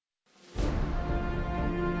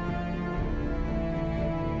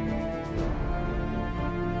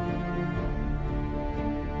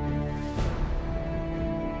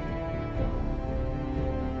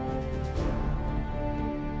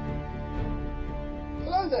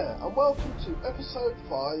there, and welcome to episode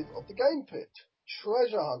 5 of the Game Pit,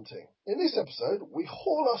 Treasure Hunting. In this episode, we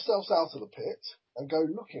haul ourselves out of the pit and go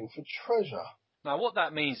looking for treasure. Now what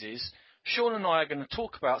that means is, Sean and I are going to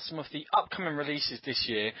talk about some of the upcoming releases this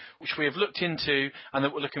year, which we have looked into and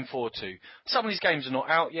that we're looking forward to. Some of these games are not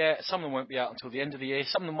out yet, some of them won't be out until the end of the year,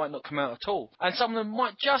 some of them might not come out at all, and some of them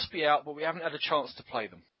might just be out but we haven't had a chance to play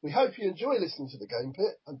them. We hope you enjoy listening to the Game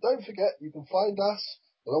Pit, and don't forget you can find us,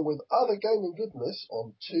 along with other gaming goodness,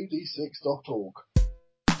 on 2d6.org.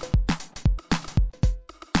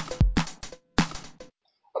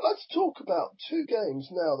 I'd like to talk about two games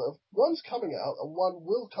now that one's coming out and one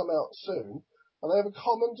will come out soon, and they have a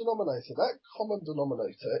common denominator. That common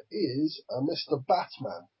denominator is Mr.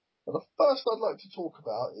 Batman. Now, the first I'd like to talk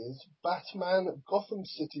about is Batman Gotham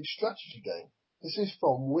City strategy game. This is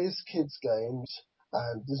from WizKids Games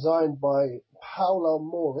and designed by Paolo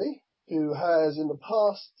Mori, who has in the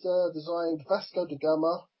past designed Vasco da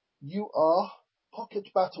Gama, UR, Pocket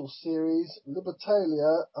Battle Series,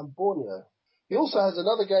 Libertalia, and Borneo. He also has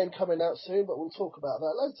another game coming out soon, but we'll talk about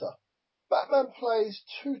that later. Batman plays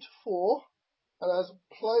 2 to 4 and has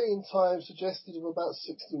a playing time suggested of about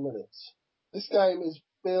 60 minutes. This game is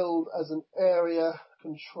billed as an area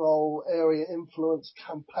control, area influence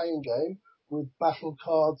campaign game with battle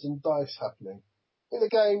cards and dice happening. In the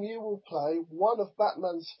game, you will play one of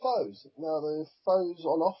Batman's foes. Now, the foes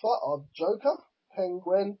on offer are Joker,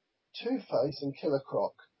 Penguin, Two-Face, and Killer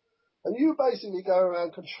Croc. And you basically go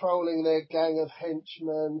around controlling their gang of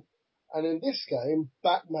henchmen, and in this game,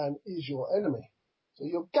 Batman is your enemy. So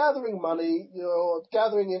you're gathering money, you're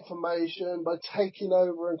gathering information by taking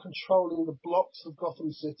over and controlling the blocks of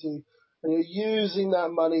Gotham City, and you're using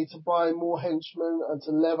that money to buy more henchmen and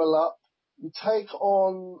to level up. You take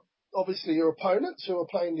on, obviously, your opponents who are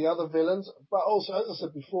playing the other villains, but also, as I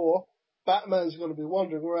said before, Batman's going to be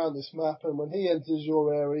wandering around this map, and when he enters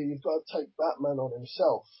your area, you've got to take Batman on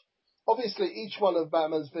himself. Obviously, each one of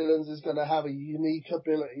Batman's villains is going to have a unique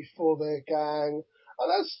ability for their gang, and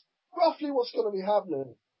that's roughly what's going to be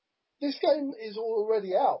happening. This game is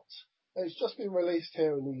already out. It's just been released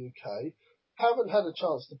here in the UK. Haven't had a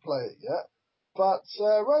chance to play it yet. But,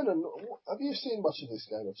 Ronan, have you seen much of this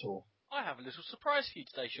game at all? I have a little surprise for you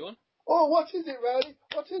today, Sean. Oh, what is it, Randy?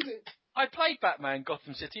 What is it? I played Batman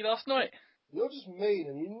Gotham City last night. You're just mean,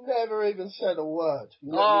 and you never even said a word.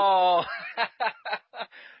 Oh!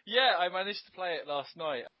 Yeah, I managed to play it last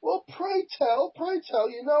night. Well, pray tell,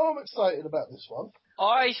 you know I'm excited about this one.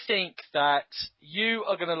 I think that you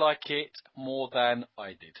are going to like it more than I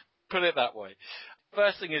did. Put it that way.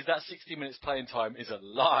 First thing is that 60 minutes playing time is a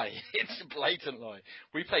lie. It's a blatant lie.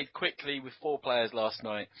 We played quickly with 4 players last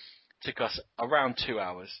night. Took us around 2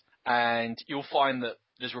 hours. And you'll find that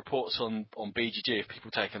there's reports on BGG of people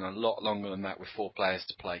taking a lot longer than that with 4 players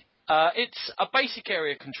to play. It's a basic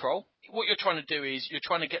area control. What you're trying to do is you're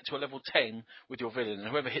trying to get to a level 10 with your villain, and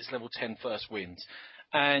whoever hits level 10 first wins.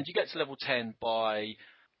 And you get to level 10 by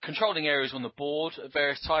controlling areas on the board at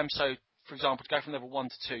various times. So, for example, to go from level 1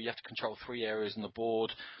 to 2, you have to control 3 areas on the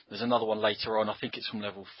board. There's another one later on, I think it's from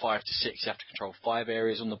level 5 to 6, you have to control 5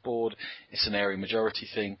 areas on the board. It's an area majority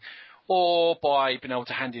thing. Or by being able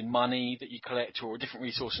to hand in money that you collect, or a different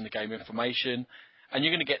resource in the game, information. And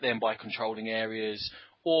you're going to get them by controlling areas,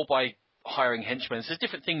 or by hiring henchmen. So there's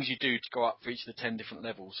different things you do to go up for each of the 10 different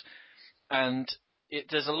levels. And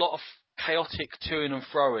there's a lot of chaotic toing and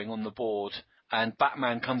froing on the board, and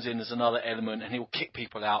Batman comes in as another element, and he'll kick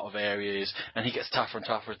people out of areas, and he gets tougher and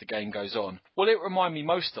tougher as the game goes on. What it reminded me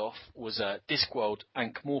most of was Discworld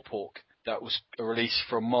Ankh-Morpork. That was a release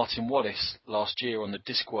from Martin Wallace last year on the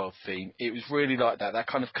Discworld theme. It was really like that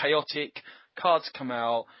kind of chaotic, cards come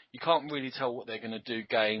out, you can't really tell what they're going to do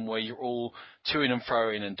game, where you're all toing and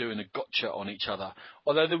froing and doing a gotcha on each other.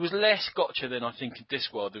 Although there was less gotcha than I think in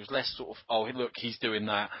Discworld. There was less sort of, oh look, he's doing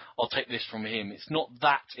that, I'll take this from him. It's not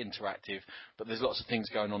that interactive, but there's lots of things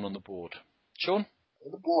going on the board. Sean?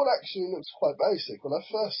 The board actually looks quite basic. When I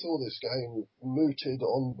first saw this game mooted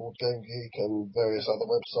on Board Game Geek and various other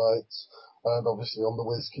websites, and obviously on the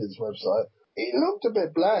WizKids website, it looked a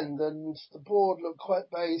bit bland, and the board looked quite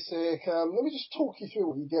basic. Let me just talk you through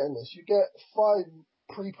what you get in this. You get 5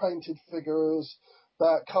 pre-painted figures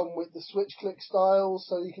that come with the switch click styles,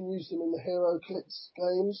 so you can use them in the Hero Clicks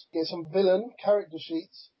games. You get some villain character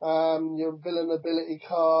sheets, your villain ability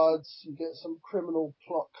cards, you get some criminal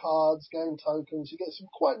plot cards, game tokens, you get some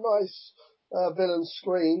quite nice villain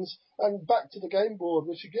screens, and back to the game board,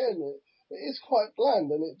 which again, it is quite bland,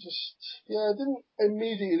 and it didn't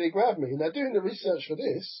immediately grab me. Now, doing the research for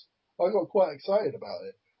this, I got quite excited about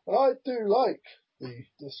it, and I do like the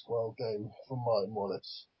Discworld game from Martin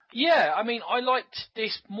Wallace. Yeah, I mean, I liked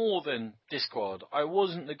this more than Discworld. I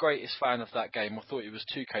wasn't the greatest fan of that game. I thought it was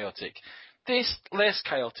too chaotic. This, less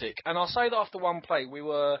chaotic. And I'll say that after one play, we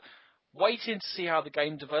were waiting to see how the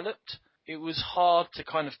game developed. It was hard to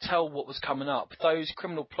kind of tell what was coming up. Those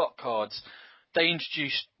criminal plot cards, they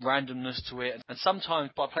introduced randomness to it, and sometimes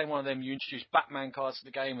by playing one of them, you introduce Batman cards to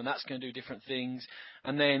the game, and that's going to do different things.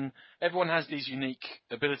 And then everyone has these unique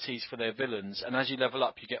abilities for their villains, and as you level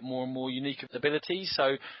up, you get more and more unique abilities.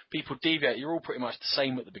 So people deviate. You're all pretty much the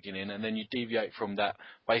same at the beginning, and then you deviate from that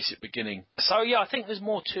basic beginning. So yeah, I think there's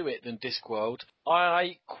more to it than Discworld.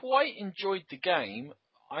 I quite enjoyed the game.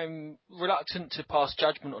 I'm reluctant to pass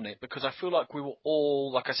judgment on it because I feel like we were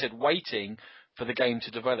all, like I said, waiting for the game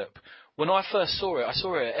to develop. When I first saw it, I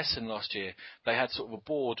saw it at Essen last year. They had sort of a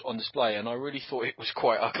board on display, and I really thought it was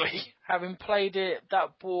quite ugly. Having played it,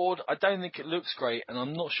 that board, I don't think it looks great, and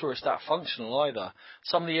I'm not sure it's that functional either.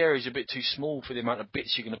 Some of the areas are a bit too small for the amount of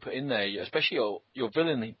bits you're going to put in there, especially your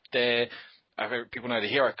villain there. People know the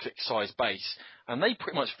HeroClix size base, and they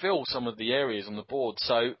pretty much fill some of the areas on the board,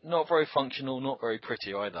 so not very functional, not very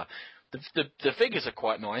pretty either. The figures are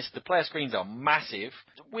quite nice. The player screens are massive.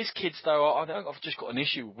 WizKids, though, I've just got an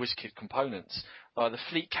issue with WizKid components. The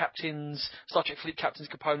Fleet Captains, Star Trek Fleet Captains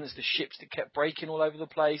components, the ships that kept breaking all over the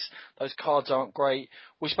place, those cards aren't great.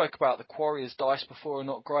 We spoke about the Quarriors dice before, are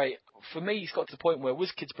not great. For me, it's got to the point where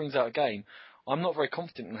WizKids brings out a game, I'm not very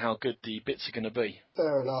confident in how good the bits are going to be.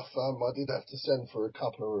 Fair enough. I did have to send for a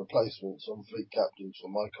couple of replacements on Fleet Captains for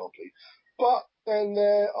my copy. But then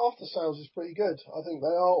their after sales is pretty good. I think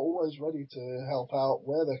they are always ready to help out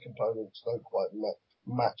where their components don't quite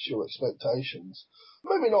match your expectations.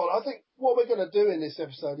 Moving on, I think what we're going to do in this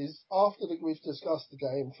episode is, after we've discussed the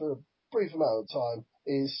game for a brief amount of time,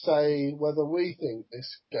 is say whether we think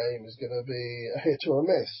this game is going to be a hit or a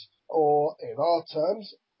miss, or in our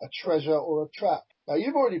terms, a treasure or a trap. Now,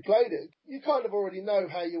 you've already played it. You kind of already know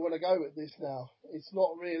how you want to go with this now. It's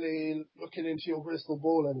not really looking into your crystal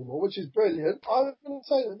ball anymore, which is brilliant. I'm going to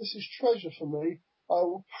say that this is treasure for me. I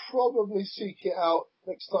will probably seek it out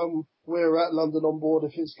next time we're at London on board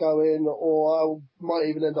if it's going, or I might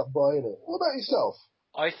even end up buying it. What about yourself?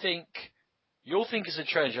 I think you'll think it's a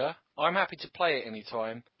treasure. I'm happy to play it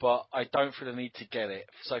anytime, but I don't feel the need to get it.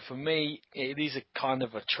 So for me, it is a kind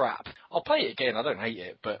of a trap. I'll play it again. I don't hate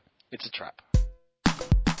it, but it's a trap.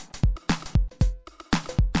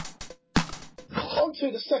 On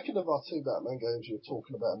to the second of our two Batman games we're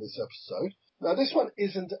talking about in this episode. Now, this one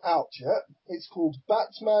isn't out yet. It's called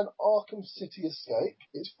Batman Arkham City Escape.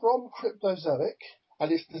 It's from Cryptozoic,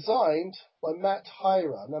 and it's designed by Matt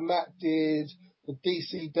Hyra. Now, Matt did the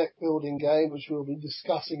DC deck building game, which we'll be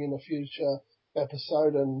discussing in a future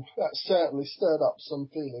episode, and that certainly stirred up some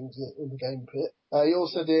feelings in the game pit. He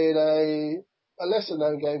also did a lesser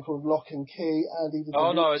known game called Lock and Key, and he did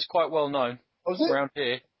no, it's quite well known. Was it? Around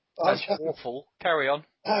here. That's awful. Carry on.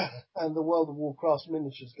 And the World of Warcraft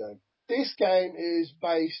miniatures game. This game is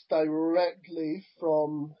based directly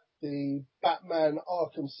from the Batman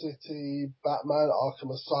Arkham City, Batman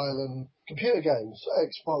Arkham Asylum computer games,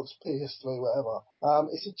 Xbox, PS3, whatever.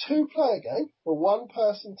 It's a two-player game where one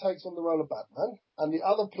person takes on the role of Batman and the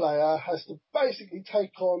other player has to basically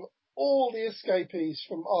take on all the escapees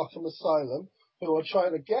from Arkham Asylum who are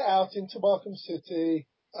trying to get out into Arkham City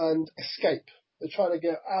and escape. They're trying to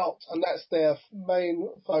get out, and that's their main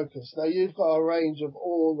focus. Now, you've got a range of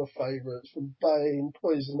all the favourites, from Bane,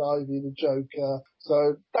 Poison Ivy, the Joker.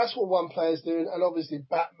 So that's what one player's doing, and obviously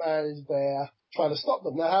Batman is there trying to stop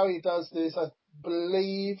them. Now, how he does this, I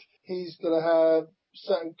believe he's going to have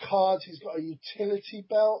certain cards. He's got a utility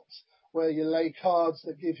belt where you lay cards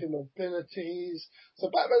that give him abilities. So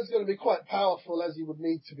Batman's going to be quite powerful, as he would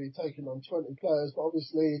need to be, taking on 20 players, but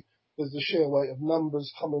obviously there's the sheer weight of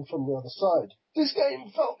numbers coming from the other side. This game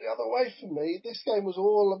felt the other way for me. This game was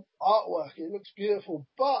all artwork. It looks beautiful,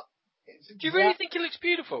 but Do you really think it looks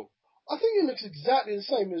beautiful? I think it looks exactly the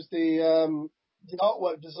same as the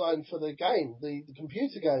artwork design for the game, the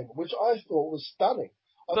computer game, which I thought was stunning.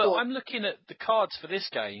 I'm looking at the cards for this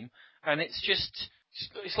game, and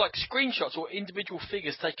it's like screenshots or individual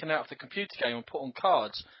figures taken out of the computer game and put on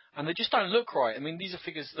cards, and they just don't look right. I mean, these are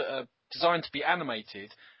figures that are designed to be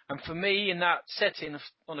animated, and for me, in that setting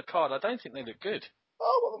on a card, I don't think they look good.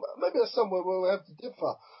 Oh, well, maybe that's somewhere where we have to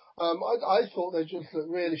differ. I thought they just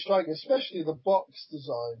looked really striking, especially the box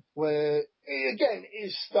design, where, again,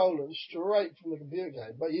 is stolen straight from the computer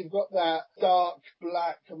game, but you've got that dark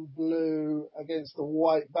black and blue against the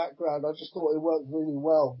white background. I just thought it worked really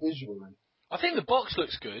well visually. I think the box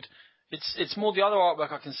looks good. It's more the other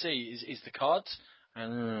artwork I can see is the cards,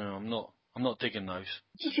 and I'm not digging those.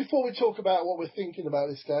 Just before we talk about what we're thinking about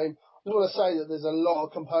this game, just want to say that there's a lot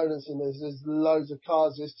of components in this. There's loads of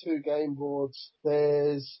cards, there's 2 game boards,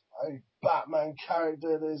 there's a Batman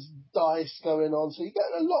character, there's dice going on, so you're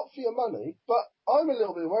getting a lot for your money. But I'm a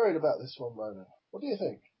little bit worried about this one, Ronan. What do you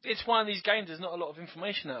think? It's one of these games, there's not a lot of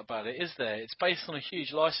information out about it, is there? It's based on a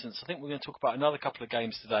huge license. I think we're going to talk about another couple of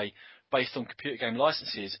games today based on computer game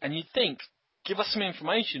licenses. And you'd think, give us some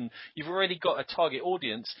information. You've already got a target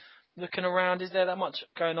audience. Looking around, is there that much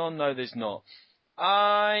going on? No, there's not.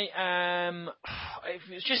 If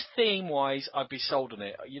it was just theme-wise, I'd be sold on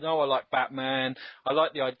it. You know, I like Batman. I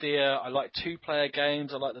like the idea. I like 2-player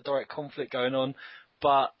games. I like the direct conflict going on.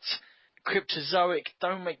 But Cryptozoic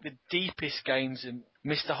don't make the deepest games. And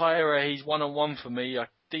Mr. Hira, he's one-on-one for me.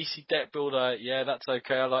 DC Deck Builder, yeah, that's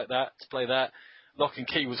okay. I like that. Let's play that. Lock and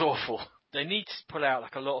Key was awful. They need to put out,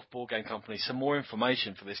 like a lot of board game companies, some more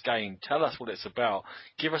information for this game. Tell us what it's about.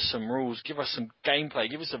 Give us some rules. Give us some gameplay.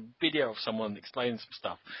 Give us a video of someone explaining some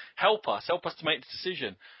stuff. Help us to make the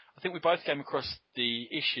decision. I think we both came across the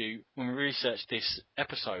issue when we researched this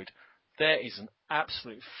episode. There is an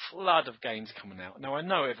absolute flood of games coming out. Now, I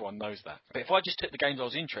know everyone knows that. But if I just took the games I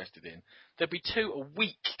was interested in, there'd be 2 a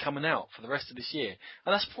week coming out for the rest of this year.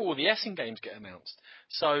 And that's before all the Essen games get announced.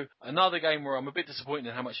 So, another game where I'm a bit disappointed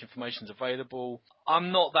in how much information's available.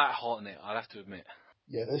 I'm not that hot on it, I'll have to admit.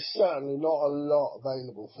 Yeah, there's certainly not a lot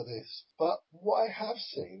available for this. But what I have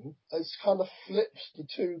seen is kind of flips the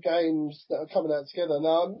 2 games that are coming out together.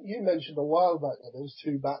 Now, you mentioned a while back that there was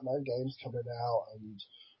 2 Batman games coming out and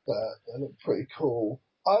they look pretty cool.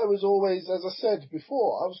 I was always, as I said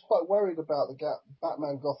before, I was quite worried about the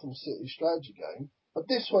Batman Gotham City strategy game. But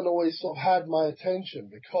this one always sort of had my attention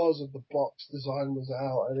because of the box design was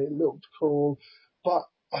out and it looked cool. But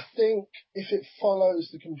I think if it follows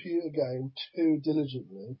the computer game too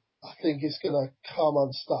diligently, I think it's going to come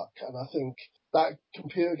unstuck. And I think that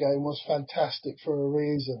computer game was fantastic for a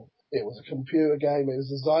reason. It was a computer game. It was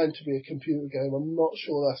designed to be a computer game. I'm not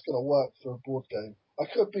sure that's going to work for a board game. I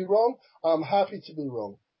could be wrong. I'm happy to be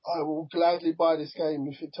wrong. I will gladly buy this game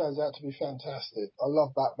if it turns out to be fantastic. I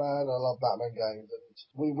love Batman. I love Batman games.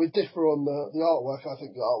 And we differ on the artwork. I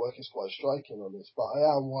think the artwork is quite striking on this, but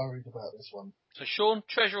I am worried about this one. So, Sean,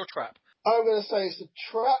 treasure or trap? I'm going to say it's a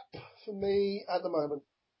trap for me at the moment.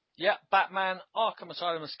 Yeah, Batman, Arkham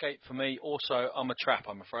Asylum Escape for me. Also, I'm a trap,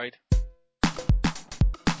 I'm afraid.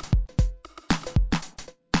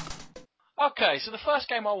 Okay, so the first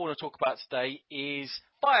game I want to talk about today is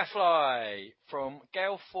Firefly from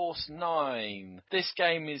Gale Force 9. This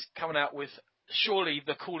game is coming out with surely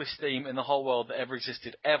the coolest theme in the whole world that ever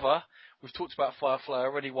existed ever. We've talked about Firefly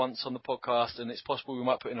already once on the podcast, and it's possible we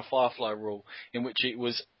might put in a Firefly rule in which it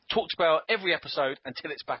was talked about every episode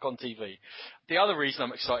until it's back on TV. The other reason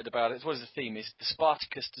I'm excited about it, as well as the theme, is the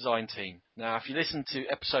Spartacus design team. Now, if you listen to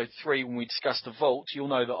episode 3 when we discussed the Vault, you'll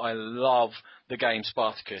know that I love the game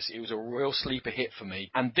Spartacus. It was a real sleeper hit for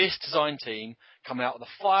me. And this design team coming out with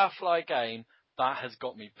the Firefly game, that has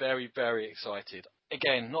got me very, very excited.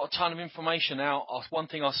 Again, not a ton of information out. One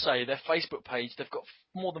thing I'll say, their Facebook page, they've got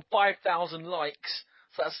more than 5,000 likes.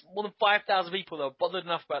 So that's more than 5,000 people that are bothered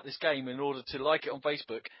enough about this game in order to like it on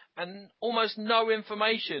Facebook, and almost no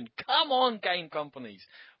information. Come on, game companies.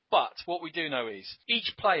 But what we do know is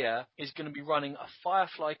each player is going to be running a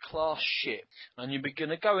Firefly class ship, and you're going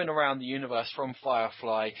to go in around the universe from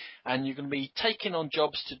Firefly, and you're going to be taking on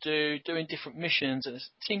jobs to do, doing different missions, and it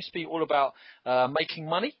seems to be all about making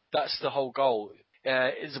money. That's the whole goal.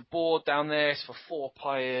 There's a board down there. It's for 4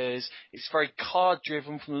 players. It's very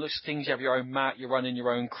card-driven from the looks of things. You have your own map. You're running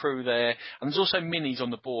your own crew there. And there's also minis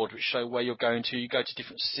on the board which show where you're going to. You go to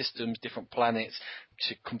different systems, different planets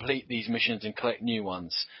to complete these missions and collect new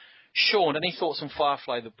ones. Sean, any thoughts on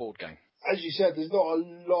Firefly, the board game? As you said, there's not a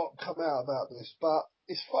lot come out about this, but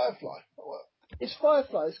it's Firefly. It's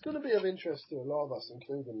Firefly. It's going to be of interest to a lot of us,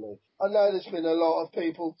 including me. I know there's been a lot of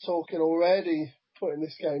people talking already, putting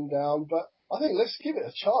this game down, but I think let's give it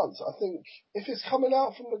a chance. I think if it's coming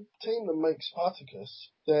out from the team that makes Spartacus,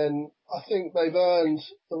 then I think they've earned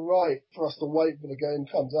the right for us to wait for the game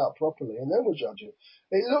comes out properly, and then we'll judge it.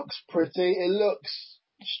 It looks pretty, it looks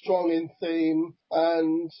strong in theme,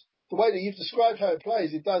 and the way that you've described how it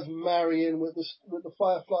plays, it does marry in with the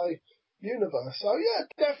Firefly universe. So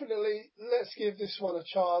yeah, definitely let's give this one a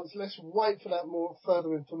chance. Let's wait for that more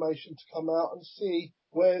further information to come out and see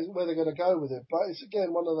where they're going to go with it. But it's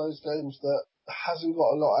again one of those games that hasn't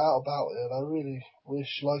got a lot out about it. And I really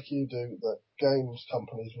wish, like you do, that games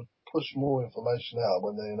companies would push more information out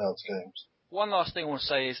when they announce games. One last thing I want to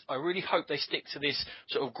say is I really hope they stick to this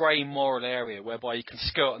sort of grey moral area whereby you can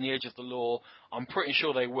skirt on the edge of the law. I'm pretty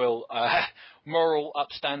sure they will. Moral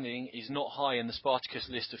upstanding is not high in the Spartacus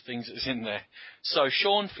list of things that's in there. So,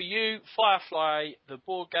 Sean, for you, Firefly, the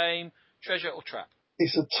board game, treasure or trap?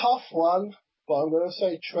 It's a tough one, but I'm going to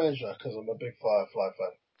say treasure because I'm a big Firefly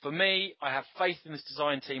fan. For me, I have faith in this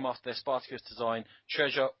design team after their Spartacus design.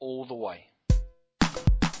 Treasure all the way.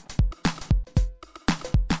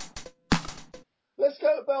 Let's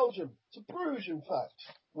go to Belgium, to Bruges in fact,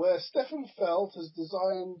 where Stefan Feld has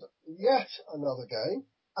designed yet another game,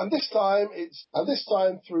 and this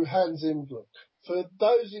time through Hans Im Glück. For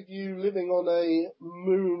those of you living on a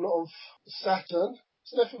moon of Saturn,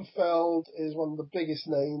 Stefan Feld is one of the biggest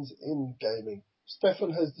names in gaming.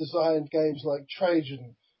 Stefan has designed games like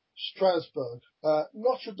Trajan, Strasbourg,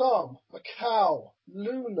 Notre Dame, Macau,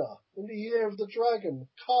 Luna, In the Year of the Dragon,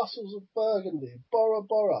 Castles of Burgundy, Bora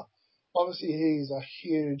Bora. Obviously, he's a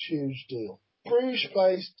huge, huge deal. Bruges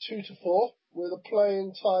plays 2 to 4 with a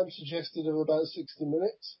playing time suggested of about 60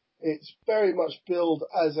 minutes. It's very much billed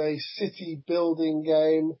as a city building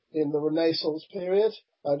game in the Renaissance period,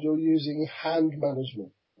 and you're using hand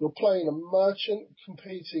management. You're playing a merchant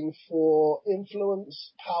competing for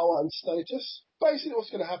influence, power, and status. Basically, what's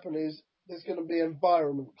going to happen is there's going to be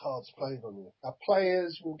environment cards played on you. Our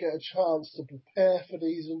players will get a chance to prepare for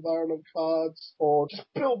these environment cards or just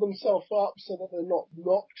build themselves up so that they're not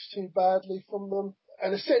knocked too badly from them.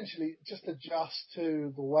 And essentially just adjust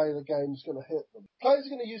to the way the game's going to hit them. Players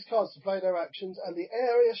are going to use cards to play their actions, and the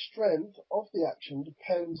area strength of the action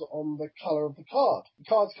depends on the colour of the card. The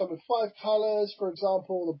cards come in 5 colours. For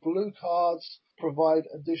example, the blue cards provide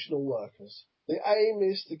additional workers. The aim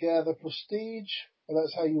is to gather prestige, and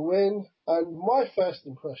that's how you win. And my first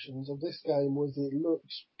impressions of this game was it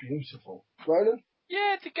looks beautiful. Ronan?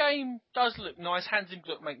 Yeah, the game does look nice. Hans Im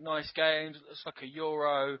Glück make nice games. It looks like a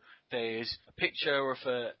Euro. There's a picture of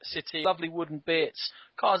a city. Lovely wooden bits.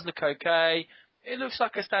 Cars look okay. It looks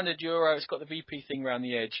like a standard Euro. It's got the VP thing around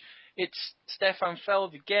the edge. It's Stefan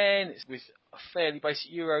Feld again. It's with a fairly basic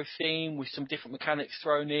Euro theme with some different mechanics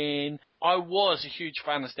thrown in. I was a huge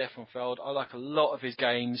fan of Stefan Feld. I like a lot of his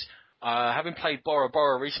games. Having played Bora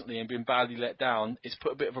Bora recently and been badly let down, it's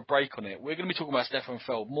put a bit of a break on it. We're going to be talking about Stefan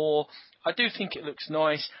Feld more. I do think it looks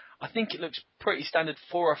nice. I think it looks pretty standard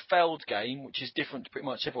for a Feld game, which is different to pretty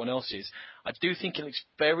much everyone else's. I do think it looks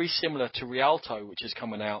very similar to Rialto, which is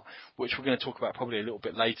coming out, which we're going to talk about probably a little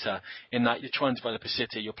bit later, in that you're trying to develop a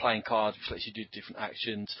city, you're playing cards, which lets you do different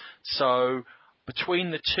actions. So between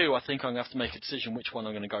the two, I think I'm going to have to make a decision which one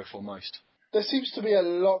I'm going to go for most. There seems to be a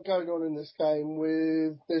lot going on in this game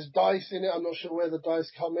there's dice in it. I'm not sure where the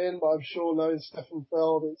dice come in, but I'm sure knowing Stefan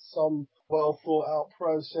Feld, it's some well thought out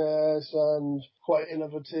process and quite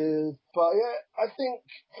innovative. But yeah, I think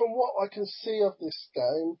from what I can see of this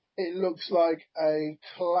game, it looks like a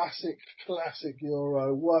classic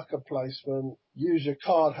Euro worker placement. Use your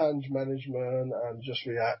card hand management and just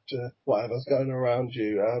react to whatever's going around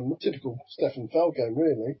you. Typical Stefan Feld game,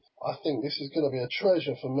 really. I think this is going to be a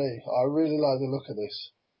treasure for me. I really like the look of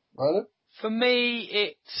this. Ronan? For me,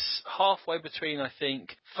 it's halfway between, I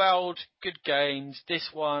think. Feld, good games. This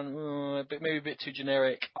one, maybe a bit too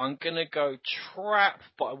generic. I'm going to go trap,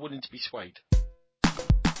 but I wouldn't be swayed.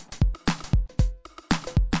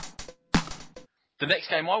 The next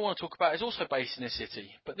game I want to talk about is also based in a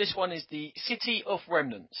city, but this one is the City of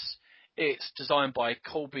Remnants. It's designed by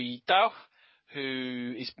Colby Dauch,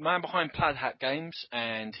 who is man behind Plaid Hat Games,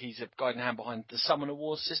 and he's a guiding hand behind the Summoner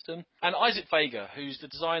Wars system, and Isaac Vega, who's the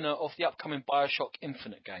designer of the upcoming Bioshock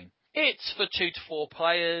Infinite game. It's for 2 to 4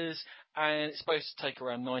 players, and it's supposed to take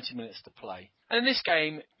around 90 minutes to play. And in this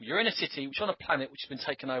game, you're in a city which is on a planet which has been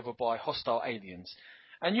taken over by hostile aliens,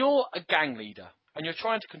 and you're a gang leader. And you're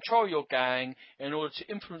trying to control your gang in order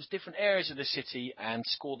to influence different areas of the city and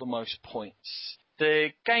score the most points. The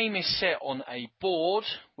game is set on a board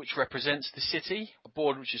which represents the city, a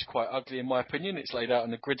board which is quite ugly in my opinion. It's laid out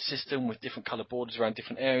on a grid system with different colour borders around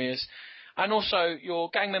different areas. And also your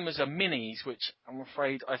gang members are minis, which I'm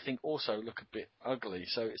afraid I think also look a bit ugly.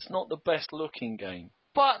 So it's not the best looking game.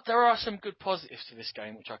 But there are some good positives to this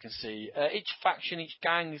game, which I can see. Each faction, each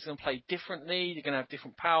gang is going to play differently. You're going to have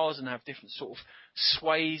different powers and have different sort of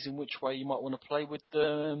sways in which way you might want to play with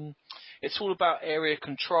them. It's all about area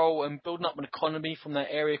control and building up an economy from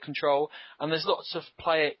that area control. And there's lots of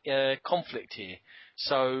player conflict here.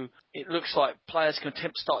 So it looks like players can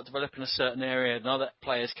attempt to start developing a certain area and other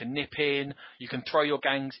players can nip in. You can throw your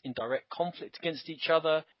gangs in direct conflict against each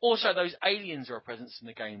other. Also, those aliens are a presence in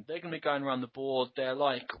the game. They're going to be going around the board. They're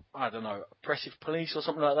like, I don't know, oppressive police or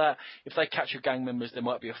something like that. If they catch your gang members, there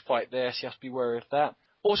might be a fight there, so you have to be wary of that.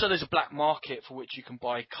 Also, there's a black market for which you can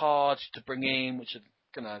buy cards to bring in, which are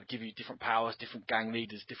going to give you different powers, different gang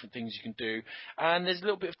leaders, different things you can do. And there's a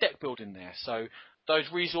little bit of deck building there. So those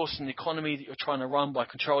resources and the economy that you're trying to run by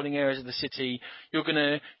controlling areas of the city, you're going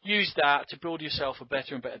to use that to build yourself a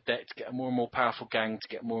better and better deck to get a more and more powerful gang, to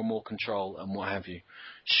get more and more control and what have you.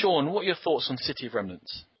 Sean, what are your thoughts on City of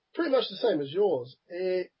Remnants? Pretty much the same as yours.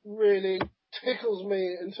 It really tickles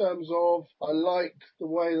me in terms of I like the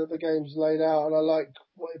way that the game's laid out and I like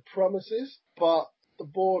what it promises, but the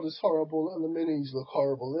board is horrible and the minis look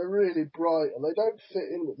horrible. They're really bright and they don't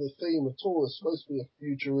fit in with the theme at all. It's supposed to be a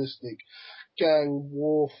futuristic gang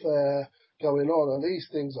warfare going on, and these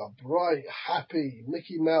things are bright, happy,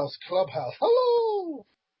 Mickey Mouse Clubhouse. Hello!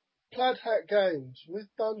 Plaid Hat Games with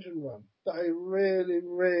Dungeon Run. They really,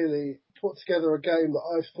 really put together a game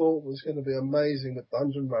that I thought was going to be amazing with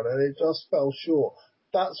Dungeon Run, and it just fell short.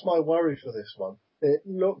 That's my worry for this one. It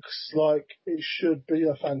looks like it should be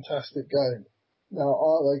a fantastic game. Now,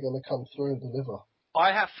 are they going to come through and deliver?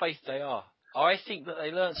 I have faith they are. I think that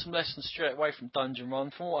they learned some lessons straight away from Dungeon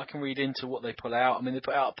Run, from what I can read into what they put out. I mean, they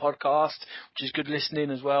put out a podcast, which is good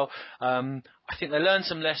listening as well. I think they learned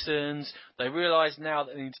some lessons. They realise now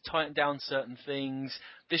that they need to tighten down certain things.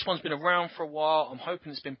 This one's been around for a while. I'm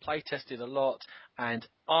hoping it's been play tested a lot. And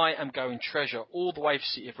I am going Treasure all the way for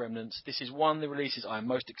City of Remnants. This is one of the releases I am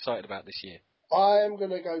most excited about this year. I am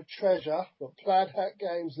going to go Treasure, but Plaid Hat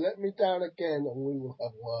Games let me down again and we will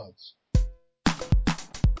have words.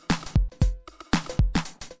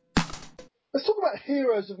 Let's talk about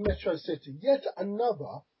Heroes of Metro City, yet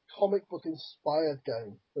another comic book inspired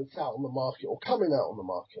game that's out on the market or coming out on the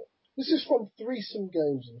market. This is from Threesome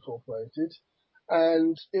Games Incorporated,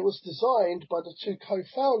 and it was designed by the two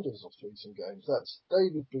co-founders of Threesome Games. That's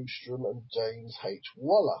David Boostrom and James H.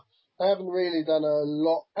 Waller. They haven't really done a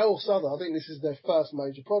lot else other. I think this is their first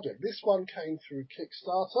major project. This one came through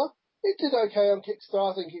Kickstarter. It did okay on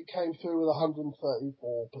Kickstarter. I think it came through with 134%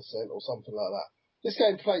 or something like that. This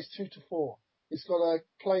game plays 2 to 4. It's got a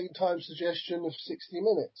playing time suggestion of 60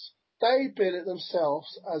 minutes. They built it themselves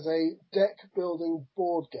as a deck-building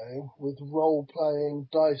board game with role-playing,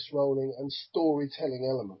 dice rolling, and storytelling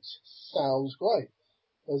elements. Sounds great.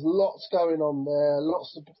 There's lots going on there,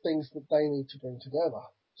 lots of things that they need to bring together.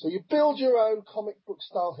 So you build your own comic book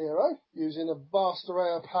style hero using a vast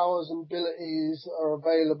array of powers and abilities that are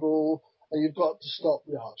available, and you've got to stop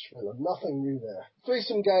the archvillain. Nothing new there.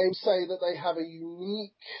 Threesome Games say that they have a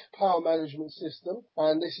unique power management system,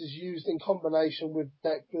 and this is used in combination with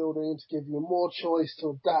deck building to give you more choice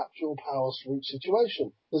to adapt your powers for each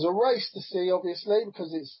situation. There's a race to see, obviously,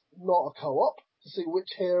 because it's not a co-op, to see which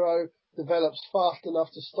hero develops fast enough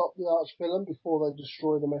to stop the archvillain before they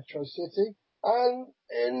destroy the Metro City. And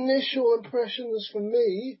initial impressions for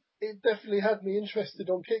me, it definitely had me interested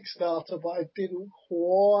on Kickstarter, but I didn't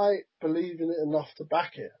quite believe in it enough to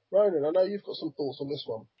back it. Ronan, I know you've got some thoughts on this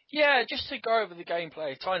one. Yeah, just to go over the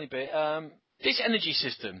gameplay a tiny bit, this energy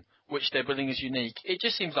system, which they're building is unique. It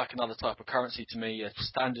just seems like another type of currency to me, a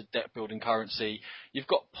standard deck building currency. You've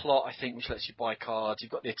got plot, I think, which lets you buy cards.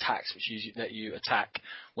 You've got the attacks, which let you attack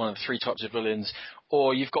one of the 3 types of villains.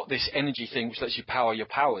 Or you've got this energy thing, which lets you power your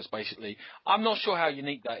powers, basically. I'm not sure how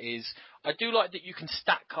unique that is. I do like that you can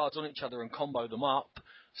stack cards on each other and combo them up.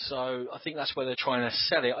 So I think that's where they're trying to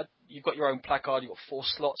sell it. You've got your own placard, you've got 4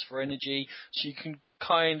 slots for energy, so you can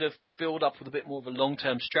kind of build up with a bit more of a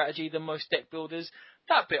long-term strategy than most deck builders.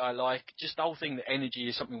 That bit I like. Just the whole thing, the energy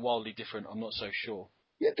is something wildly different. I'm not so sure.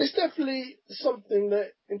 Yeah, there's definitely something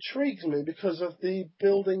that intrigues me because of the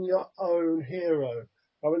building your own hero.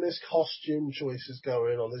 I mean, there's costume choices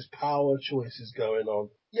going on, there's power choices going on.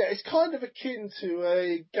 Yeah, it's kind of akin to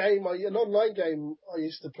a game, an online game I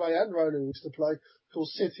used to play and Ronan used to play called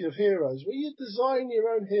City of Heroes, where you design your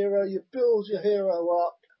own hero, you build your hero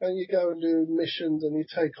up, and you go and do missions and you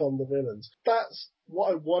take on the villains. That's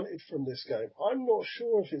what I wanted from this game. I'm not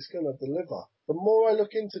sure if it's going to deliver. The more I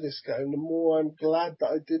look into this game, the more I'm glad that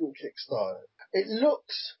I didn't kickstart it. It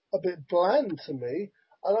looks a bit bland to me,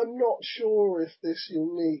 and I'm not sure if this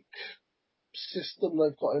unique system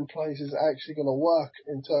they've got in place is actually going to work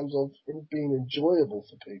in terms of it being enjoyable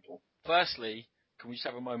for people. Firstly, can we just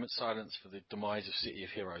have a moment's silence for the demise of City of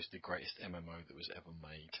Heroes, the greatest MMO that was ever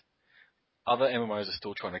made? Other MMOs are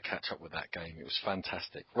still trying to catch up with that game. It was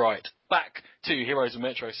fantastic. Right, back to Heroes of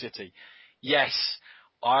Metro City. Yes,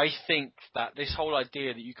 I think that this whole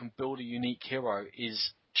idea that you can build a unique hero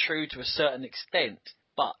is true to a certain extent,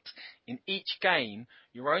 but in each game,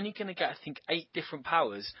 you're only going to get, I think, 8 different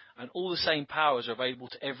powers, and all the same powers are available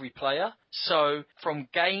to every player. So from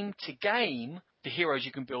game to game, the heroes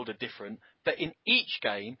you can build are different, but in each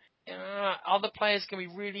game, are the players going to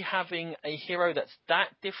be really having a hero that's that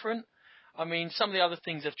different? I mean, some of the other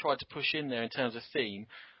things they've tried to push in there in terms of theme,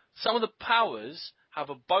 some of the powers have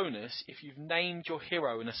a bonus if you've named your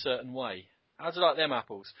hero in a certain way. How do you like them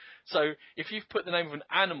apples? So if you've put the name of an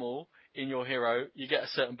animal in your hero, you get a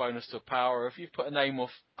certain bonus to a power. If you've put a name of,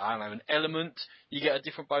 I don't know, an element, you get a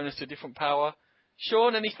different bonus to a different power.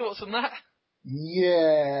 Sean, any thoughts on that?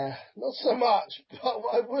 Yeah, not so much. But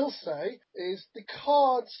what I will say is the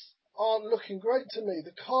cards aren't looking great to me.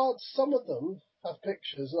 The cards, some of them have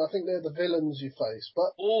pictures, and I think they're the villains you face.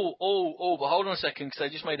 But but hold on a second, because they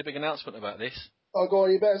just made a big announcement about this. oh, go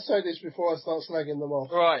on, you better say this before I start slagging them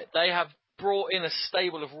off. Right, they have brought in a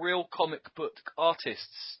stable of real comic book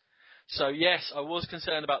artists. So yes, I was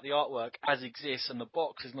concerned about the artwork as exists, and the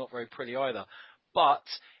box is not very pretty either. But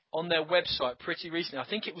on their website pretty recently, I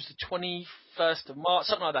think it was the 21st of March,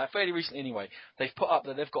 something like that, fairly recently anyway, they've put up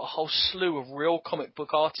that they've got a whole slew of real comic book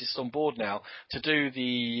artists on board now to do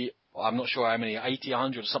the, I'm not sure how many, 80,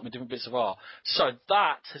 100 or something, different bits of art. So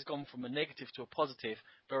that has gone from a negative to a positive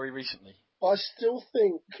very recently. I still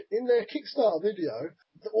think in their Kickstarter video,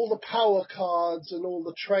 all the power cards and all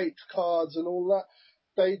the trait cards and all that,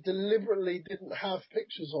 they deliberately didn't have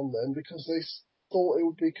pictures on them because they thought it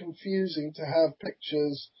would be confusing to have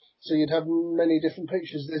pictures. So you'd have many different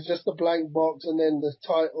pictures. There's just a blank box and then the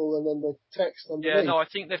title and then the text underneath. Yeah, no, I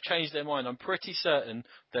think they've changed their mind. I'm pretty certain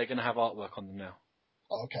they're going to have artwork on them now.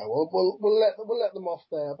 Okay, well, we'll let them off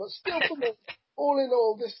there. But still, for me, all in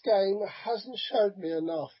all, this game hasn't showed me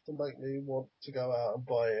enough to make me want to go out and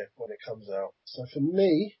buy it when it comes out. So for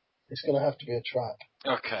me, it's going to have to be a trap.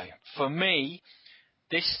 Okay, for me,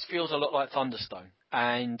 this feels a lot like Thunderstone.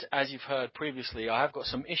 And as you've heard previously, I have got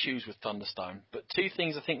some issues with Thunderstone. But two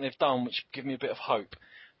things I think they've done which give me a bit of hope.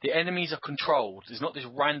 The enemies are controlled. There's not this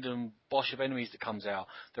random bosh of enemies that comes out.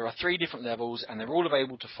 There are 3 different levels, and they're all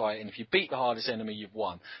available to fight. And if you beat the hardest enemy, you've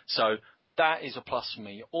won. So that is a plus for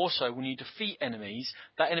me. Also, when you defeat enemies,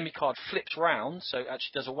 that enemy card flips round, so it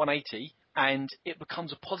actually does a 180, and it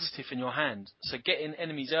becomes a positive in your hand. So getting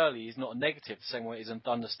enemies early is not a negative, the same way it is in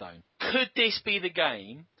Thunderstone. Could this be the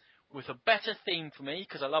game with a better theme for me,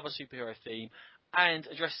 because I love a superhero theme, and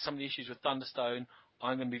addresses some of the issues with Thunderstone?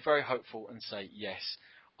 I'm going to be very hopeful and say yes.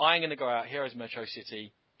 I'm going to go out Heroes of Metro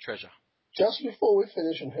City, Treasure. Just before we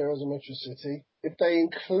finish on Heroes of Metro City, if they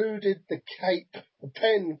included the cape, the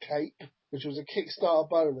pen cape, which was a Kickstarter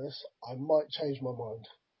bonus, I might change my mind.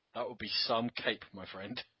 That would be some cape, my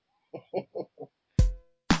friend.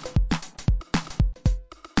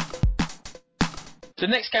 The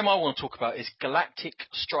next game I want to talk about is Galactic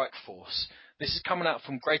Strike Force. This is coming out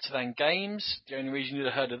from Greater Than Games. The only reason you'd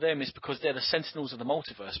have heard of them is because they're the Sentinels of the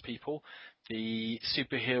Multiverse people, the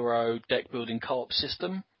superhero deck building co-op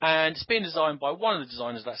system. And it's being designed by one of the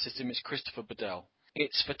designers of that system, it's Christopher Bedell.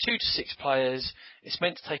 It's for 2 to 6 players. It's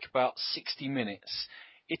meant to take about 60 minutes.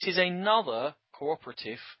 It is another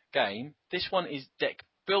cooperative game. This one is deck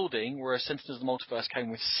building, whereas Sentinels of the Multiverse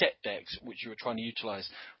came with set decks, which you were trying to utilise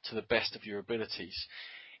to the best of your abilities.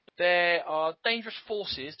 There are dangerous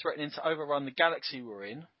forces threatening to overrun the galaxy we're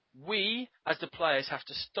in. We, as the players, have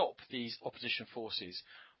to stop these opposition forces.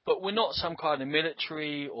 But we're not some kind of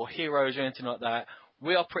military or heroes or anything like that.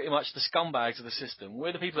 We are pretty much the scumbags of the system.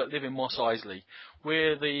 We're the people that live in Mos Eisley.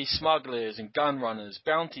 We're the smugglers and gun runners,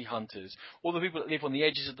 bounty hunters, all the people that live on the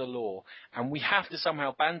edges of the law. And we have to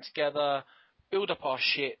somehow band together, build up our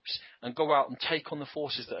ships, and go out and take on the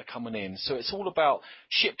forces that are coming in. So it's all about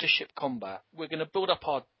ship-to-ship combat. We're going to build up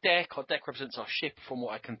our deck. Our deck represents our ship, from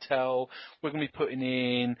what I can tell. We're going to be putting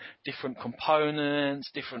in different components,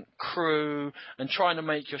 different crew, and trying to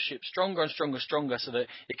make your ship stronger and stronger and stronger so that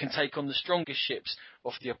it can take on the strongest ships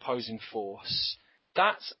of the opposing force.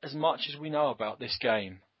 That's as much as we know about this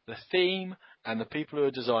game. The theme and the people who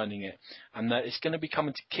are designing it. And that it's going to be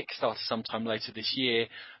coming to Kickstarter sometime later this year.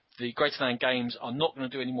 The Greater Than Games are not going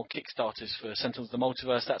to do any more Kickstarters for Sentinels of the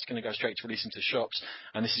Multiverse. That's going to go straight to release into shops,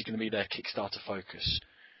 and this is going to be their Kickstarter focus.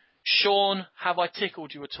 Sean, have I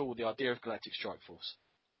tickled you at all, the idea of Galactic Strike Force?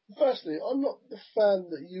 Firstly, I'm not the fan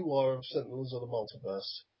that you are of Sentinels of the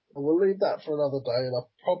Multiverse. And we'll leave that for another day, and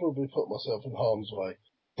I've probably put myself in harm's way.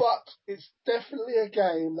 But it's definitely a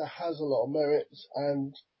game that has a lot of merits,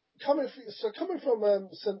 and coming from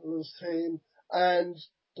Sentinel's team, and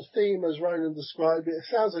the theme as Ronan described it, it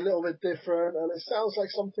sounds a little bit different, and it sounds like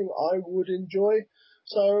something I would enjoy.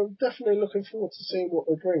 So I'm definitely looking forward to seeing what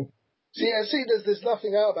they bring. So yeah, see, there's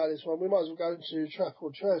nothing out about this one. We might as well go to Trap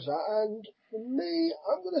or Treasure, and for me,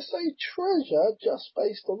 I'm going to say Treasure just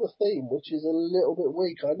based on the theme, which is a little bit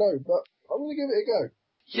weak, I know, but I'm going to give it a go.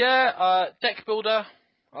 Yeah, deck builder.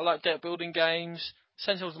 I like deck building games.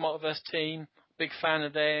 Sentinels of the Multiverse team. big fan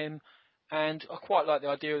of them, and I quite like the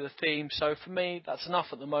idea of the theme. So for me, that's enough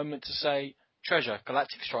at the moment to say Treasure,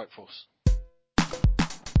 Galactic Strike Force.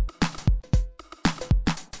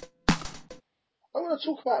 I'm going to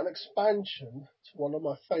talk about an expansion to one of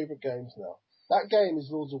my favourite games now. That game is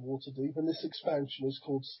Lords of Waterdeep, and this expansion is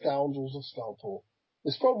called Scoundrels of Skullport.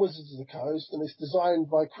 It's from Wizards of the Coast, and it's designed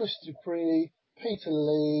by Chris Dupree, Peter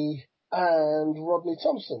Lee, and Rodney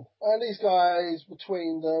Thompson. And these guys,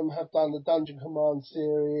 between them, have done the Dungeon Command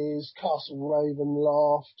series, Castle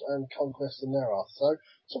Ravenloft, and Conquest of Nerath. So,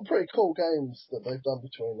 some pretty cool games that they've done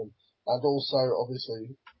between them. And also,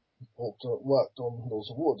 obviously, worked on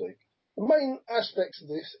Lords of Waterdeep. The main aspects of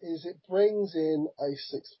this is it brings in a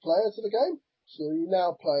sixth player to the game. So you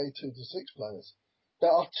now play 2 to 6 players.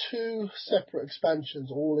 There are 2 separate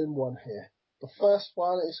expansions all in one here. The first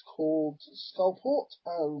one is called Skullport,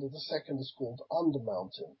 and the second is called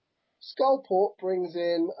Undermountain. Skullport brings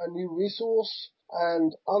in a new resource,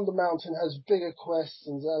 and Undermountain has bigger quests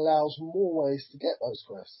and allows more ways to get those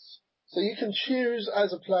quests. So you can choose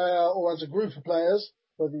as a player or as a group of players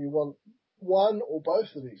whether you want one or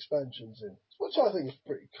both of the expansions in, which I think is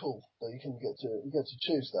pretty cool that you get to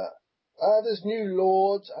choose that. There's new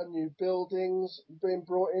lords and new buildings being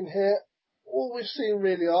brought in here. All we've seen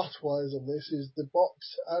really art-wise on this is the box,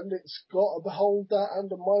 and it's got a beholder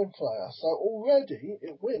and a mind flayer, so already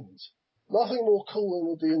it wins. Nothing more cool in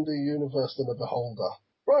the D&D universe than a beholder.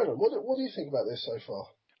 Ronan, what do you think about this so far?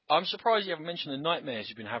 I'm surprised you haven't mentioned the nightmares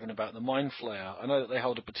you've been having about the mind flayer. I know that they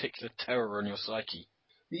hold a particular terror on your psyche.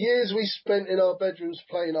 The years we spent in our bedrooms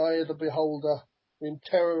playing Eye of the Beholder, being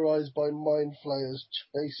terrorised by mind flayers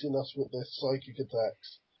chasing us with their psychic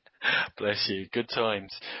attacks. Bless you. Good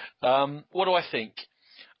times. What do I think?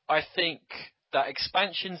 I think that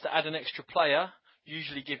expansions that add an extra player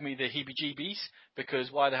usually give me the heebie-jeebies,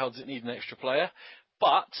 because why the hell does it need an extra player?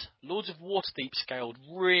 But Lords of Waterdeep scaled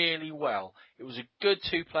really well. It was a good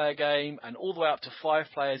 2-player game, and all the way up to 5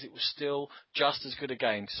 players, it was still just as good a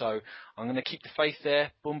game. So I'm going to keep the faith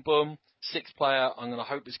there. Boom, boom. 6 player, I'm going to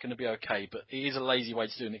hope it's going to be okay, but it is a lazy way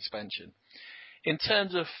to do an expansion. In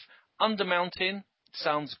terms of Undermountain,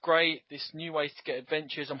 sounds great. This new way to get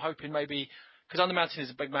adventures. I'm hoping maybe, because Undermountain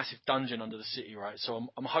is a big, massive dungeon under the city, right? So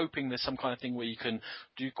I'm hoping there's some kind of thing where you can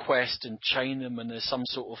do quests and chain them, and there's some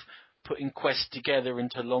sort of putting quests together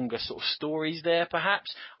into longer sort of stories there,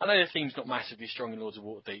 perhaps. I know the theme's not massively strong in Lords of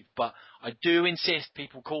Waterdeep, but I do insist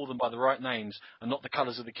people call them by the right names and not the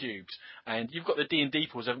colours of the cubes. And you've got the D&D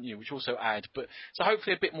pools, haven't you, which also add. But so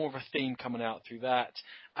hopefully a bit more of a theme coming out through that.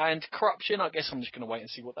 And Corruption, I guess I'm just going to wait and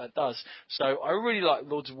see what that does. So I really like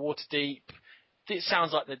Lords of Waterdeep. It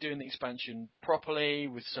sounds like they're doing the expansion properly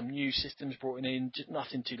with some new systems brought in, just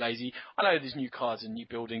nothing too lazy. I know there's new cards and new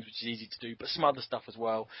buildings, which is easy to do, but some other stuff as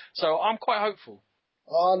well. So I'm quite hopeful.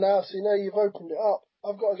 Now you've opened it up.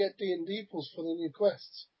 I've got to get D&D pools for the new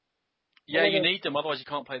quests. Yeah, you need them, otherwise you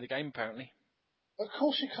can't play the game, apparently. Of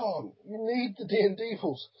course you can't. You need the D&D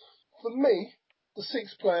pools. For me, the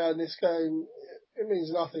 6th player in this game, it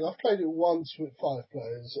means nothing. I've played it once with 5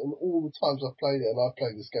 players, and all the times I've played it, and I've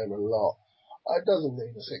played this game a lot, it doesn't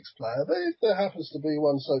need a 6th player. But if there happens to be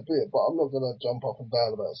one, so be it. But I'm not going to jump up and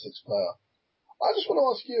down about a 6th player. I just want to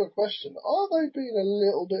ask you a question. Are they being a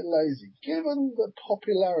little bit lazy, given the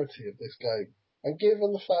popularity of this game, and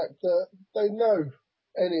given the fact that they know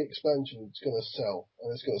any expansion is going to sell,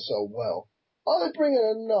 and it's going to sell well? Are they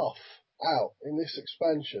bringing enough out in this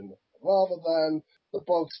expansion, rather than the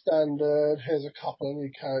bog standard, here's a couple of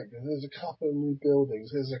new characters, here's a couple of new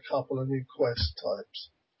buildings, here's a couple of new quest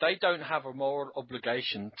types? They don't have a moral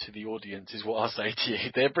obligation to the audience, is what I'll say to you.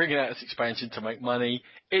 They're bringing out this expansion to make money.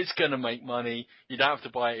 It's going to make money. You don't have to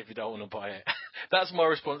buy it if you don't want to buy it. That's my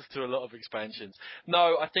response to a lot of expansions.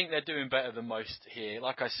 No, I think they're doing better than most here.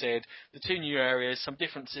 Like I said, the 2 new areas, some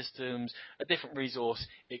different systems, a different resource.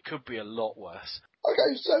 It could be a lot worse.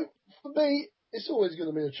 Okay, so for me, it's always going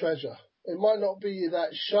to be a treasure. It might not be that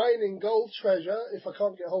shining gold treasure if I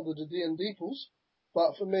can't get hold of the D&D pools.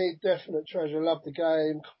 But for me, definite treasure. Love the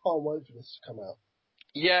game. Can't wait for this to come out.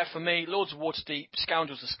 Yeah, for me, Lords of Waterdeep,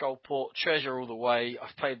 Scoundrels of Skullport, treasure all the way.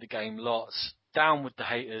 I've played the game lots. Down with the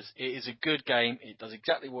haters. It is a good game. It does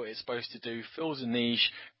exactly what it's supposed to do. Fills a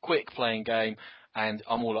niche, quick playing game, and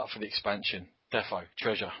I'm all up for the expansion. Defo,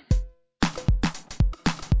 treasure.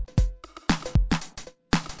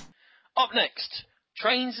 Up next,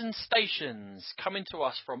 Trains and Stations, coming to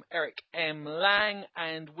us from Eric M. Lang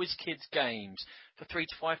and WizKids Games. For 3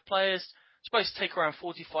 to 5 players, supposed to take around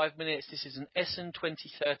 45 minutes. This is an Essen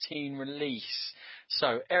 2013 release.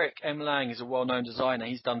 So Eric M. Lang is a well-known designer.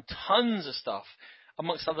 He's done tons of stuff,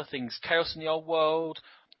 amongst other things, Chaos in the Old World,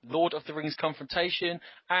 Lord of the Rings Confrontation,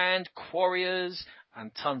 and Quarriors,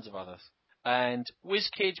 and tons of others. And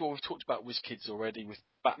WizKids, well, we've talked about WizKids already with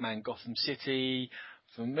Batman Gotham City.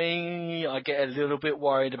 For me, I get a little bit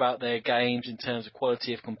worried about their games in terms of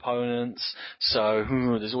quality of components, so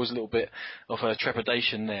there's always a little bit of a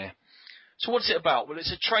trepidation there. So what's it about? Well,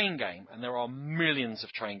 it's a train game, and there are millions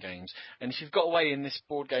of train games. And if you've got away in this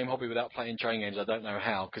board game hobby without playing train games, I don't know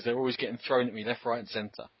how, because they're always getting thrown at me left, right, and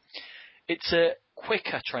centre. It's a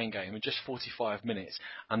quicker train game in just 45 minutes,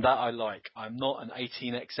 and that I like. I'm not an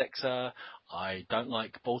 18xxer. I don't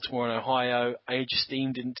like Baltimore and Ohio. Age of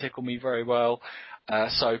Steam didn't tickle me very well.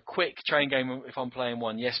 So quick train game if I'm playing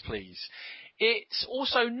one, yes please. It's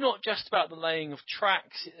also not just about the laying of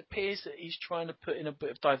tracks. It appears that he's trying to put in a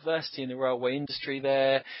bit of diversity in the railway industry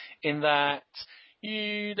there, in that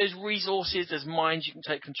there's resources, there's mines you can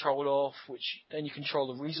take control of, which then you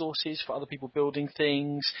control the resources for other people building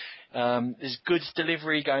things. There's goods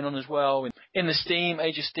delivery going on as well in the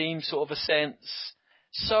Age of Steam sort of a sense.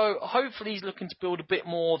 So hopefully he's looking to build a bit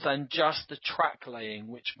more than just the track laying,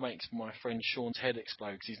 which makes my friend Sean's head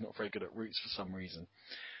explode because he's not very good at routes for some reason.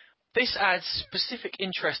 This adds specific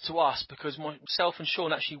interest to us because myself and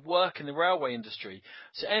Sean actually work in the railway industry.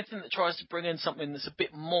 So anything that tries to bring in something that's a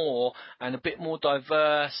bit more and a bit more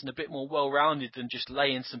diverse and a bit more well-rounded than just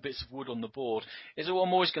laying some bits of wood on the board is I'm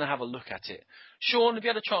always going to have a look at it. Sean, have you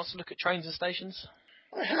had a chance to look at trains and stations?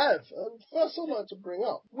 I have. First I'd like to bring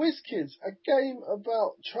up WizKids, a game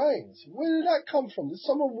about trains. Where did that come from? Did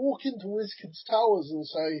someone walk into WizKids Towers and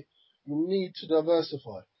say, you need to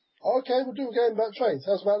diversify? Okay, we'll do a game about trains.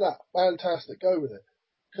 How's about that? Fantastic, go with it.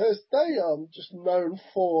 Because they are just known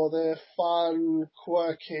for their fun,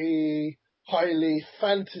 quirky, highly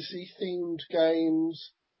fantasy-themed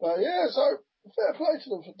games. Yeah, so fair play to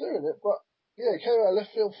them for doing it, but yeah, it came out of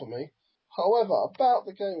left field for me. However, about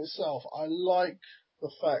the game itself, I like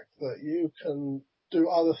the fact that you can do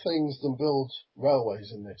other things than build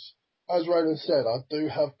railways in this. As Roland said, I do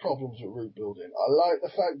have problems with route building. I like the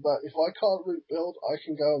fact that if I can't route build, I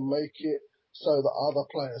can go and make it so that other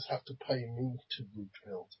players have to pay me to route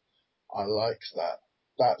build. I like that.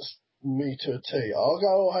 That's me to a T. I'll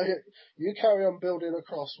go away, you carry on building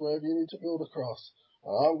across wherever you need to build across,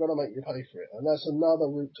 and I'm going to make you pay for it. And that's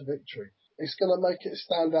another route to victory. It's going to make it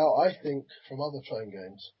stand out, I think, from other train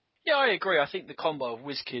games. Yeah, I agree. I think the combo of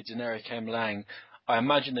WizKids and Eric M. Lang, I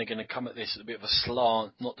imagine they're going to come at this at a bit of a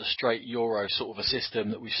slant, not the straight Euro sort of a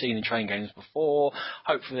system that we've seen in train games before.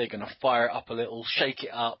 Hopefully they're going to fire it up a little, shake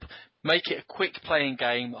it up, make it a quick playing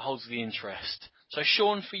game that holds the interest. So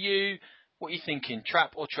Sean, for you, what are you thinking?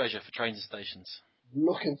 Trap or treasure for trains and stations?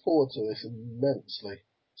 Looking forward to this immensely.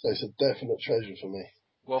 So it's a definite treasure for me.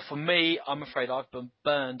 Well, for me, I'm afraid I've been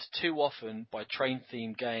burned too often by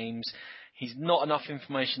train-themed games. He's not enough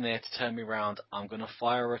information there to turn me around. I'm going to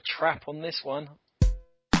fire a trap on this one.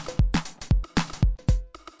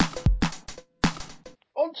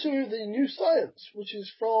 On to the new science, which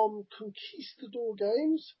is from Conquistador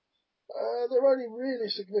Games. Their only really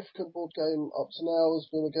significant board game up to now has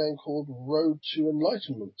been a game called Road to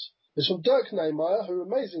Enlightenment. It's from Dirk Neymeyer, who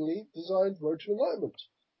amazingly designed Road to Enlightenment.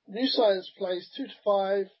 New Science plays 2 to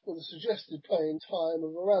 5 with a suggested playing time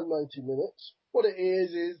of around 90 minutes. What it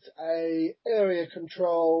is a area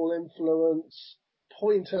control, influence,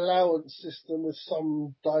 point allowance system with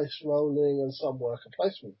some dice rolling and some worker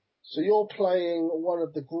placement. So you're playing one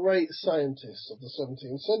of the great scientists of the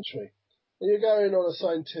 17th century. And you're going on a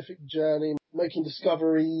scientific journey, making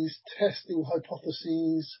discoveries, testing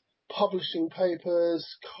hypotheses, publishing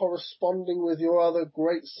papers, corresponding with your other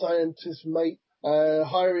great scientist mate,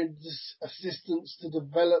 hiring assistants to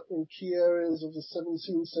develop in key areas of the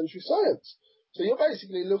 17th century science. So you're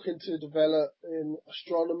basically looking to develop in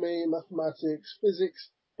astronomy, mathematics, physics,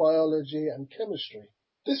 biology, and chemistry.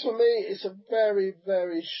 This for me is a very,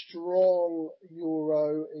 very strong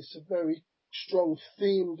Euro. It's a very strong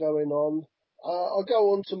theme going on. I'll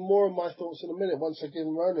go on to more of my thoughts in a minute once I give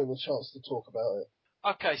Ronan a chance to talk about it.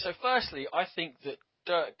 Okay, so firstly, I think that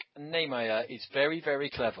Dirk Neymeyer is very, very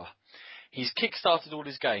clever. He's kickstarted all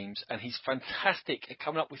his games, and he's fantastic at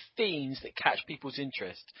coming up with themes that catch people's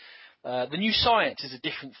interest. The new science is a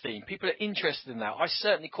different theme. People are interested in that. I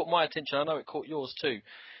certainly caught my attention. I know it caught yours too.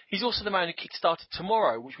 He's also the man who kickstarted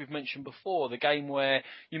Tomorrow, which we've mentioned before, the game where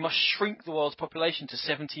you must shrink the world's population to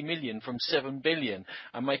 70 million from 7 billion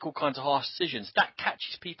and make all kinds of harsh decisions. That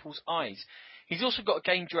catches people's eyes. He's also got a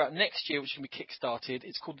game due out next year, which can be kickstarted.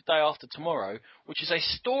 It's called The Day After Tomorrow, which is a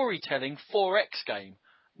storytelling 4X game.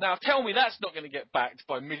 Now, tell me that's not going to get backed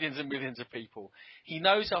by millions and millions of people. He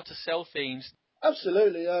knows how to sell themes.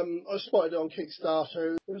 Absolutely. I spotted it on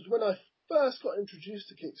Kickstarter. It was when I first got introduced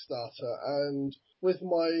to Kickstarter and with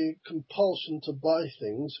my compulsion to buy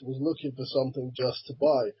things, was looking for something just to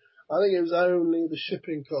buy. I think it was only the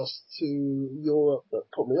shipping cost to Europe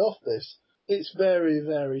that put me off this. It's very,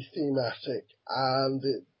 very thematic, and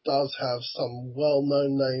it does have some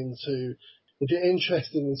well-known names who, if you're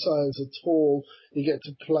interested in science at all, you get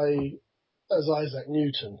to play as Isaac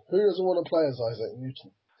Newton. Who doesn't want to play as Isaac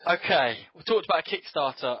Newton? Okay, we talked about a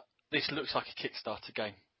Kickstarter. This looks like a Kickstarter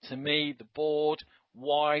game. To me, the board,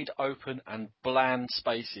 wide open and bland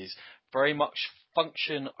spaces, very much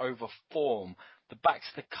function over form. The backs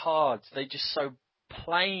of the cards, they're just so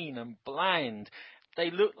plain and bland. They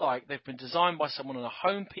look like they've been designed by someone on a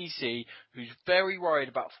home PC who's very worried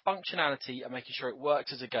about functionality and making sure it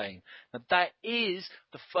works as a game. Now that is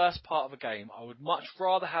the first part of a game. I would much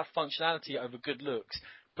rather have functionality over good looks.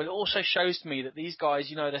 But it also shows to me that these guys,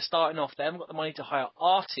 they're starting off, they haven't got the money to hire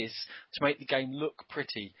artists to make the game look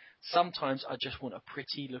pretty. Sometimes I just want a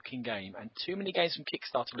pretty looking game, and too many games from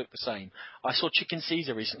Kickstarter look the same. I saw Chicken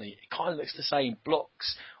Caesar recently, it kind of looks the same,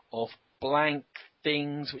 blocks of blank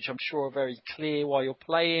things which I'm sure are very clear while you're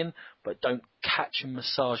playing, but don't catch and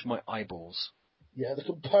massage my eyeballs. Yeah, the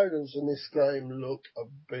components in this game look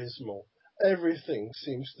abysmal. Everything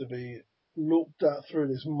seems to be looked at through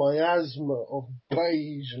this miasma of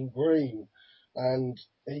beige and green, and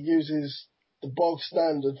he uses the bog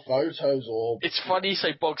standard photos or... It's funny you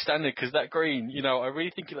say bog standard, because that green, I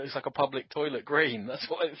really think it looks like a public toilet green. That's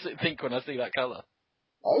what I think when I see that colour.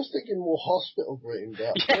 I was thinking more hospital green,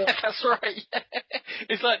 but... Yeah, that's right.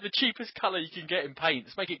 It's like the cheapest colour you can get in paint.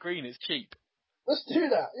 Let's make it green, it's cheap. Let's do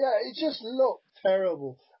that. Yeah, it just looked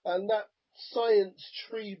terrible. And that science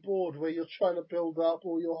tree board where you're trying to build up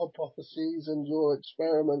all your hypotheses and your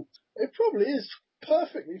experiments, it probably is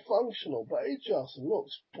perfectly functional, but it just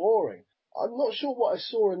looks boring. I'm not sure what I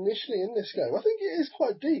saw initially in this game. I think it is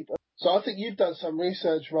quite deep. So I think you've done some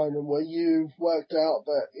research, Ronan, where you've worked out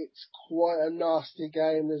that it's quite a nasty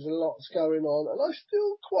game, there's a lot going on, and I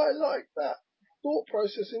still quite like that thought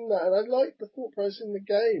process in that, and I like the thought process in the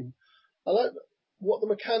game. I like what the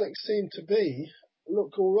mechanics seem to be,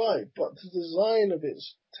 look alright, but the design of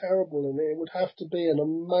it's terrible, and it would have to be an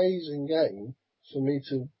amazing game for me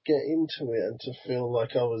to get into it and to feel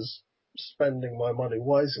like I was spending my money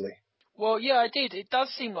wisely. Well, yeah, I did. It does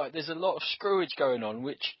seem like there's a lot of screwage going on,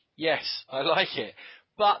 which, yes, I like it.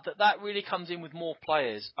 But that really comes in with more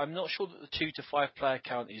players. I'm not sure that the 2 to 5 player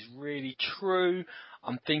count is really true.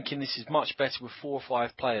 I'm thinking this is much better with 4 or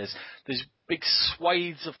 5 players. There's big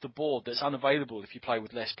swathes of the board that's unavailable if you play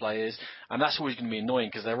with less players, and that's always going to be annoying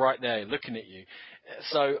because they're right there looking at you.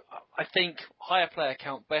 So I think higher player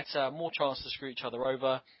count better, more chance to screw each other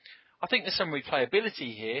over. I think there's some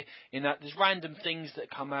replayability here in that there's random things that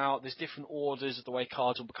come out, there's different orders of the way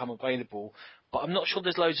cards will become available, but I'm not sure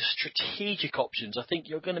there's loads of strategic options. I think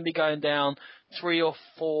you're going to be going down 3 or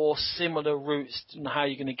 4 similar routes on how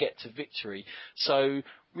you're going to get to victory. So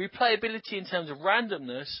replayability in terms of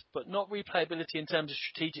randomness, but not replayability in terms of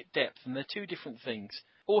strategic depth, and they're two different things.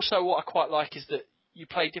 Also, what I quite like is that you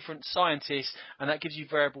play different scientists, and that gives you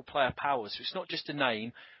variable player powers. So it's not just a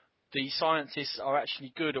name. The scientists are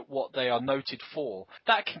actually good at what they are noted for.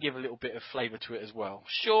 That can give a little bit of flavour to it as well.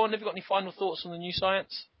 Sean, have you got any final thoughts on the new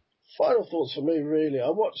science? Final thoughts for me, really. I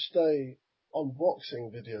watched a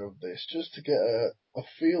unboxing video of this just to get a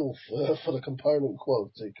feel for the component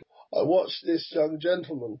quality. I watched this young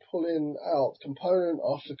gentleman pulling out component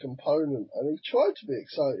after component, and he tried to be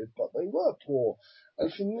excited, but they were poor.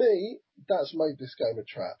 And for me, that's made this game a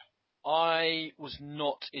trap. I was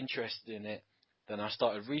not interested in it. Then I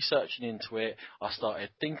started researching into it. I started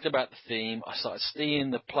thinking about the theme. I started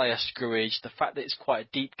seeing the player screwage, the fact that it's quite a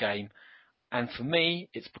deep game. And for me,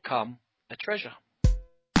 it's become a treasure.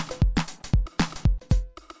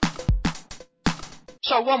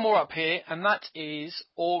 So one more up here, and that is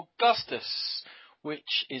Augustus,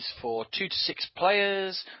 which is for 2 to 6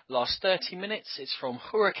 players, lasts 30 minutes. It's from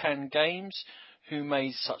Hurricane Games, who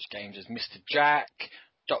made such games as Mr. Jack,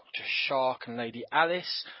 Dr. Shark and Lady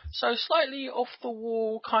Alice. So slightly off the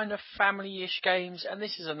wall, kind of family-ish games, and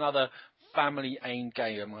this is another family-aimed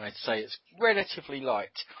game, I'd say. It's relatively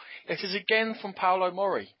light. It is again from Paolo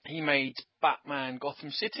Mori. He made Batman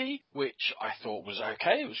Gotham City, which I thought was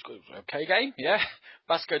okay. It was an okay game, yeah.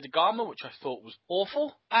 Vasco da Gama, which I thought was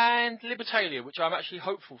awful. And Libertalia, which I'm actually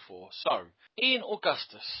hopeful for. So, in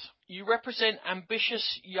Augustus, you represent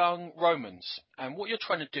ambitious young Romans. And what you're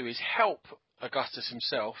trying to do is help Augustus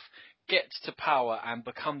himself gets to power and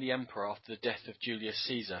become the emperor after the death of Julius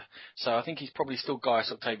Caesar. So I think he's probably still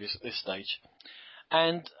Gaius Octavius at this stage.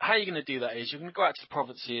 And how you're going to do that is you're going to go out to the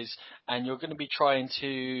provinces and you're going to be trying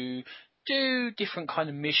to do different kind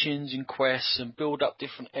of missions and quests and build up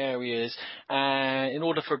different areas. And in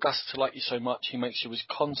order for Augustus to like you so much, he makes you his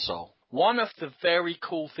console. One of the very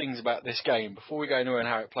cool things about this game, before we go into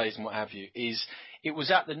how it plays and what have you, is it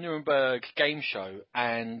was at the Nuremberg Game Show,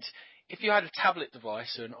 and if you had a tablet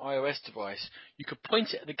device or an iOS device, you could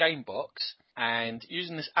point it at the game box, and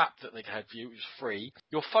using this app that they had for you, which was free,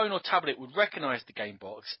 your phone or tablet would recognise the game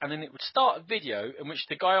box, and then it would start a video in which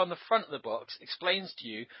the guy on the front of the box explains to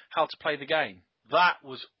you how to play the game. That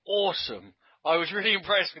was awesome. I was really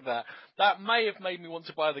impressed with that. That may have made me want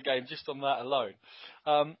to buy the game just on that alone.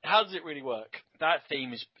 How does it really work? That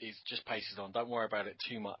theme is just pasted on. Don't worry about it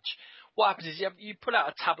too much. What happens is you put out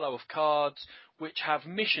a tableau of cards which have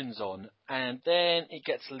missions on, and then it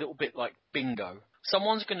gets a little bit like bingo.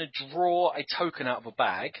 Someone's going to draw a token out of a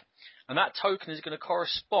bag, and that token is going to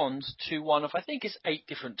correspond to one of, I think it's 8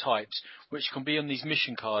 different types, which can be on these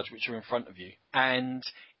mission cards which are in front of you. And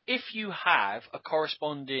if you have a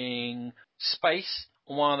corresponding space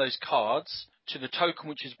on one of those cards to the token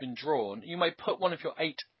which has been drawn, you may put one of your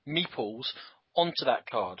 8 meeples onto that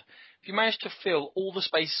card. If you manage to fill all the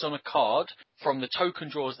spaces on a card from the token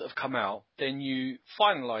draws that have come out, then you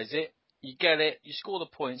finalise it, you get it, you score the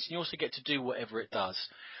points, and you also get to do whatever it does.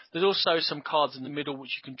 There's also some cards in the middle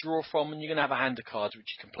which you can draw from, and you're going to have a hand of cards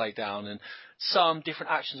which you can play down, and some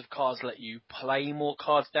different actions of cards let you play more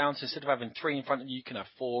cards down, so instead of having 3 in front of you, you can have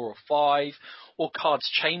 4 or 5, or cards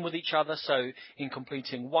chain with each other, so in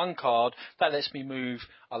completing one card, that lets me move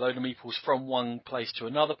a load of meeples from one place to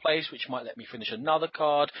another place, which might let me finish another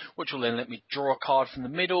card, which will then let me draw a card from the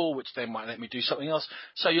middle, which then might let me do something else.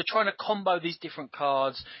 So you're trying to combo these different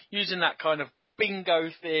cards, using that kind of bingo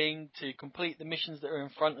thing to complete the missions that are in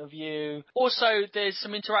front of you. Also, there's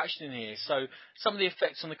some interaction in here. So some of the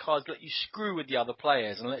effects on the cards let you screw with the other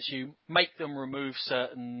players and lets you make them remove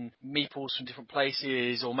certain meeples from different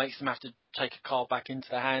places, or makes them have to take a card back into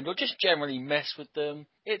the hand, or just generally mess with them.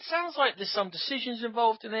 It sounds like there's some decisions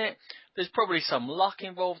involved in it. There's probably some luck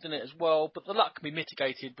involved in it as well, but the luck can be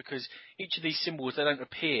mitigated because each of these symbols, they don't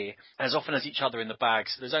appear as often as each other in the bag.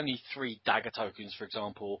 So there's only 3 dagger tokens, for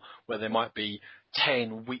example, where there might be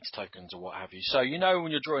 10 wheat tokens or what have you. So you know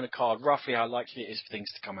when you're drawing a card roughly how likely it is for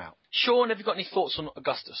things to come out. Sean, have you got any thoughts on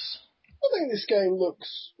Augustus? I think this game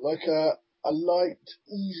looks like a light,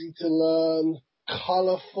 easy to learn,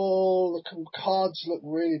 colourful. The cards look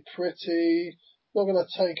really pretty. Not going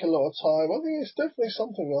to take a lot of time. I think it's definitely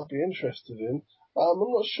something I'd be interested in. I'm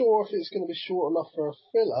not sure if it's going to be short enough for a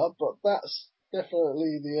filler, but that's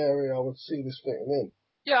definitely the area I would see this fitting in.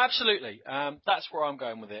 Yeah, absolutely. That's where I'm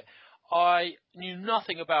going with it. I knew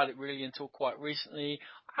nothing about it really until quite recently.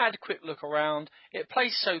 I had a quick look around. It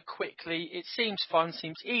plays so quickly. It seems fun,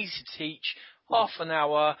 seems easy to teach. Half an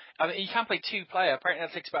hour. I mean, you can play 2-player. Apparently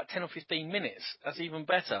that takes about 10 or 15 minutes. That's even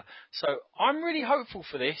better. So I'm really hopeful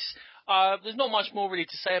for this. There's not much more really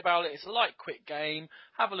to say about it. It's a light, quick game.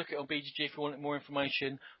 Have a look at it on BGG if you want more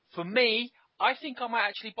information. For me, I think I might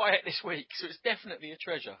actually buy it this week. So it's definitely a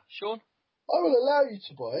treasure. Sean? I will allow you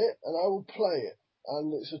to buy it, and I will play it,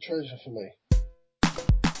 and it's a treasure for me.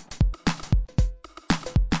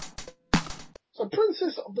 So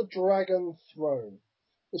Princess of the Dragon Throne.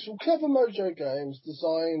 It's from Clever Mojo Games,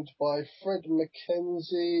 designed by Fred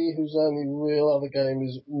McKenzie, whose only real other game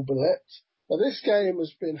is Oubliette. Now this game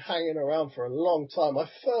has been hanging around for a long time. I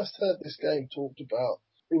first heard this game talked about,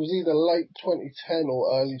 it was either late 2010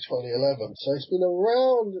 or early 2011, so it's been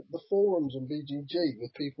around the forums and BGG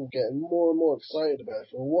with people getting more and more excited about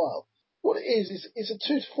it for a while. What it is it's a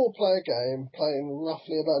 2 to 4 player game, playing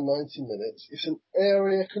roughly about 90 minutes. It's an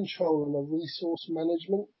area control and a resource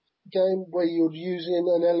management game where you're using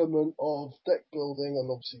an element of deck building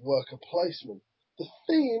and obviously worker placement. The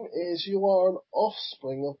theme is you are an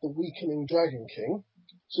offspring of the weakening Dragon King,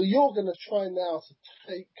 so you're going to try now to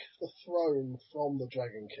take the throne from the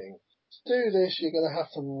Dragon King. To do this, you're going to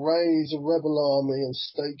have to raise a rebel army and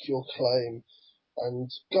stake your claim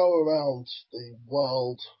and go around the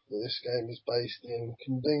world that this game is based in,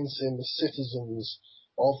 convincing the citizens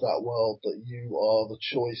of that world that you are the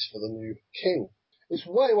choice for the new king. It's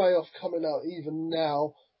way off coming out even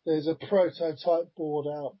now. There's a prototype board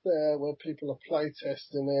out there where people are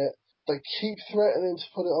playtesting it. They keep threatening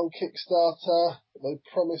to put it on Kickstarter. They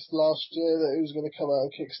promised last year that it was going to come out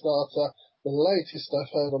on Kickstarter. The latest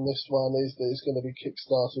I've heard on this one is that it's going to be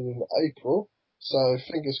Kickstarted in April. So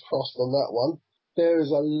fingers crossed on that one. There is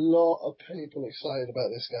a lot of people excited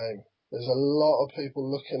about this game. There's a lot of people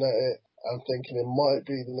looking at it and thinking it might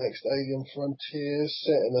be the next Alien Frontiers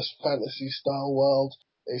set in a fantasy style world.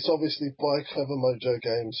 It's obviously by Clever Mojo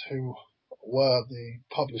Games, who were the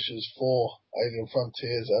publishers for Alien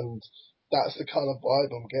Frontiers and That's the kind of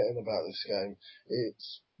vibe I'm getting about this game.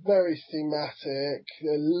 It's very thematic.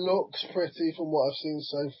 It looks pretty from what I've seen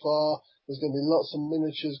so far. There's going to be lots of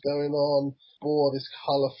miniatures going on. Board is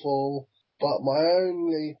colourful. But my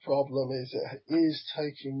only problem is it is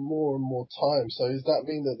taking more and more time. So does that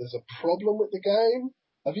mean that there's a problem with the game?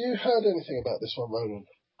 Have you heard anything about this one, Ronan?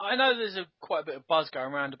 I know there's quite a bit of buzz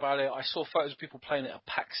going around about it. I saw photos of people playing it at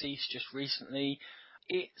PAX East just recently.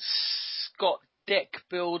 It's got deck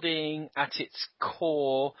building at its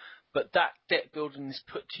core, but that deck building is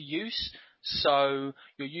put to use. So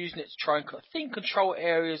you're using it to try and, I think, control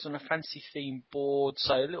areas on a fancy themed board.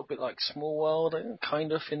 So a little bit like Small World,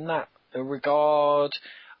 kind of in that regard.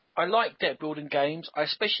 I like deck building games. I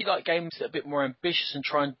especially like games that are a bit more ambitious and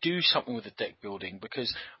try and do something with the deck building,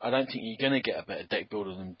 because I don't think you're going to get a better deck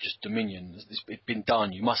builder than just Dominion. It's been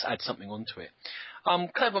done. You must add something onto it.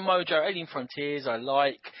 Clever Mojo, Alien Frontiers, I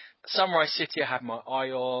like. Samurai City, I have my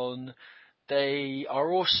eye on. They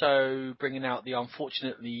are also bringing out the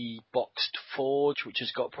unfortunately boxed Forge, which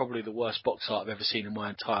has got probably the worst box art I've ever seen in my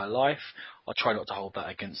entire life. I'll try not to hold that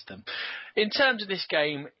against them. In terms of this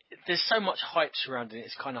game, there's so much hype surrounding it,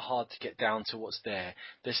 it's kind of hard to get down to what's there.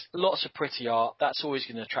 There's lots of pretty art. That's always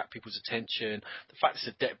going to attract people's attention. The fact it's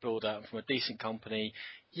a deck builder from a decent company,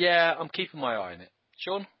 yeah, I'm keeping my eye on it.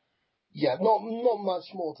 Sean? Yeah, not much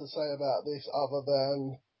more to say about this other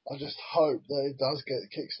than I just hope that it does get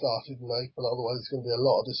kick-started in April, otherwise there's going to be a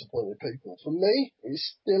lot of disappointed people. For me,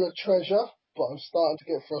 it's still a treasure, but I'm starting to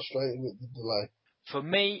get frustrated with the delay. For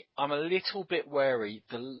me, I'm a little bit wary.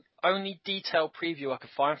 The only detailed preview I could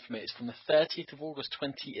find from it is from the 30th of August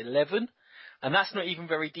 2011, and that's not even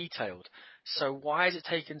very detailed. So why is it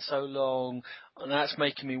taking so long? And that's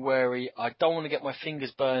making me wary. I don't want to get my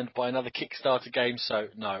fingers burned by another Kickstarter game, so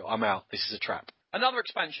no, I'm out. This is a trap. Another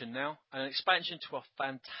expansion now, an expansion to a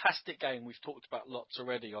fantastic game we've talked about lots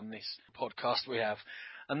already on this podcast we have,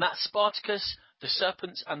 and that's Spartacus, the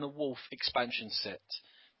Serpents and the Wolf expansion set.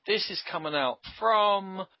 This is coming out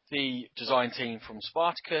from the design team from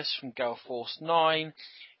Spartacus, from Gale Force 9.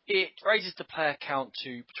 It raises the player count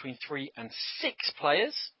to between 3 and 6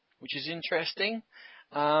 players, which is interesting.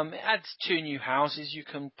 It adds 2 new houses you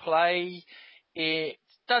can play. It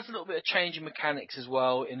does a little bit of change in mechanics as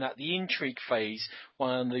well, in that the intrigue phase,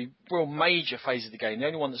 one of the real major phases of the game, the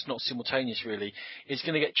only one that's not simultaneous really, is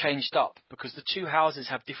going to get changed up because the 2 houses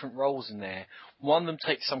have different roles in there. One of them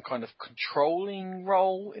takes some kind of controlling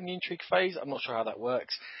role in the intrigue phase. I'm not sure how that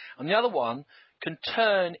works. And the other one can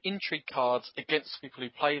turn intrigue cards against people who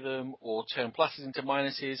play them, or turn pluses into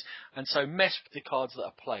minuses, and so mess with the cards that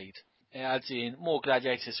are played. It adds in more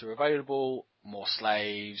gladiators who are available, more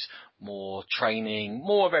slaves, more training,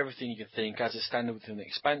 more of everything you can think as a standard within the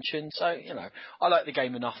expansion. So, I like the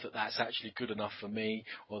game enough that that's actually good enough for me,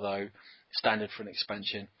 although standard for an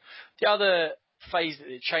expansion. The other phase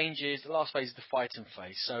that it changes, the last phase is the fighting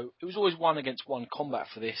phase. So it was always 1 against 1 combat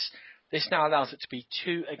for this. This now allows it to be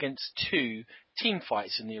 2 against 2 team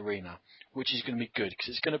fights in the arena, which is going to be good because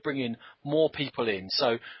it's going to bring in more people in.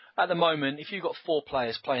 So at the moment, if you've got 4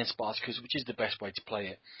 players playing Spartacus, which is the best way to play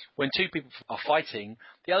it, when 2 people are fighting,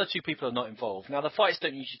 the other 2 people are not involved. Now, the fights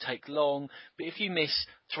don't usually take long, but if you miss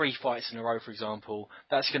 3 fights in a row, for example,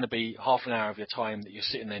 that's going to be half an hour of your time that you're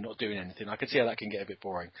sitting there not doing anything. I can see how that can get a bit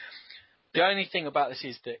boring. The only thing about this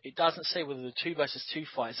is that it doesn't say whether the 2 versus 2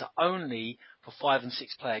 fights are only for 5 and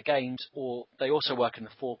 6 player games, or they also work in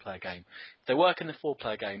the 4 player game. If they work in the 4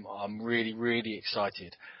 player game, I'm really, really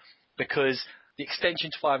excited, because the extension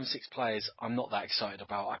to 5 and 6 players, I'm not that excited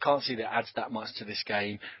about. I can't see that it adds that much to this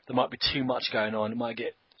game. There might be too much going on. It might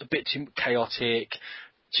get a bit too chaotic,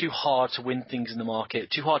 too hard to win things in the market,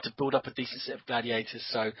 too hard to build up a decent set of gladiators.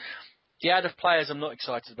 So the add of players I'm not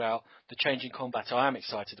excited about. The change in combat I am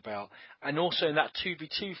excited about. And also in that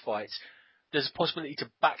 2v2 fights, there's a possibility to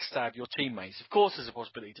backstab your teammates. Of course there's a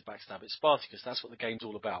possibility to backstab. It's Spartacus. That's what the game's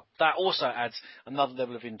all about. That also adds another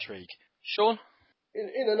level of intrigue. Sean?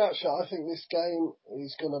 In a nutshell, I think this game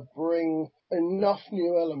is going to bring enough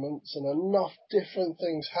new elements and enough different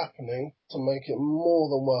things happening to make it more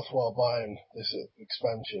than worthwhile buying this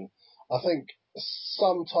expansion. I think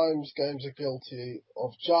sometimes games are guilty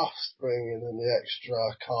of just bringing in the extra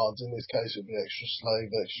cards. In this case, it would be extra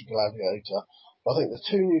slave, extra gladiator. But I think the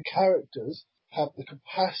 2 new characters have the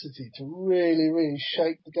capacity to really, really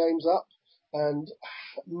shake the games up and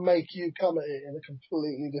make you come at it in a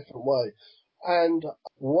completely different way. And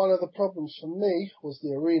one of the problems for me was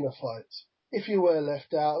the arena fights. If you were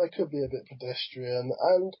left out, they could be a bit pedestrian.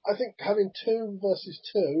 And I think having 2 versus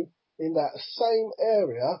 2 in that same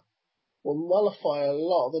area will nullify a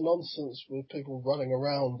lot of the nonsense with people running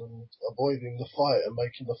around and avoiding the fight and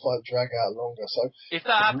making the fight drag out longer. So If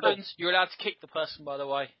that happens, you're allowed to kick the person, by the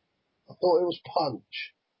way. I thought it was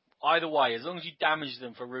punch. Either way, as long as you damage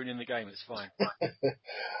them for ruining the game, it's fine.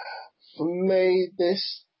 For me,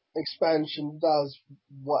 this expansion does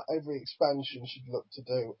what every expansion should look to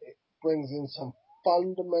do. It brings in some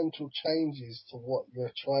fundamental changes to what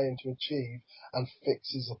you're trying to achieve and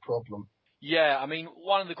fixes a problem. Yeah, I mean,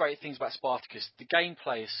 one of the great things about Spartacus, the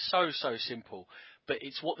gameplay is so simple, but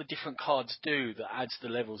it's what the different cards do that adds the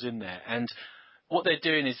levels in there. And what they're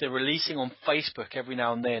doing is they're releasing on Facebook every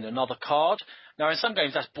now and then another card. Now, in some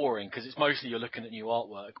games that's boring because it's mostly you're looking at new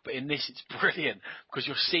artwork, but in this it's brilliant because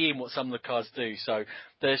you're seeing what some of the cards do. So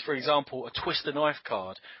there's, for example, a Twist the Knife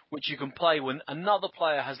card, which you can play when another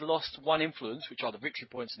player has lost one influence, which are the victory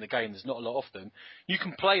points in the game. There's not a lot of them. You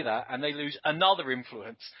can play that and they lose another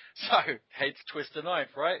influence. So, heads twist the knife,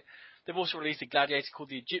 right? They've also released a gladiator called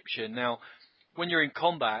the Egyptian. Now, when you're in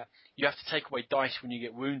combat, you have to take away dice when you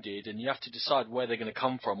get wounded, and you have to decide where they're going to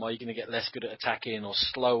come from. Are you going to get less good at attacking, or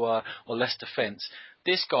slower, or less defense?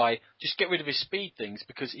 This guy, just get rid of his speed things,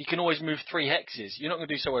 because he can always move 3 hexes. You're not going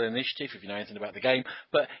to do so well in initiative if you know anything about the game,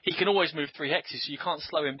 but he can always move 3 hexes, so you can't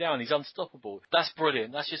slow him down. He's unstoppable. That's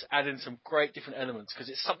brilliant. That's just adding some great different elements, because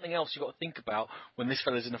it's something else you've got to think about when this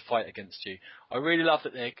fella's in a fight against you. I really love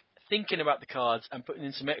that they're thinking about the cards and putting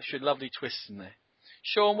in some extra lovely twists in there.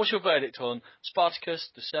 Sean, what's your verdict on Spartacus,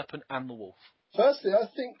 the Serpent and the Wolf? Firstly, I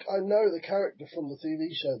think I know the character from the TV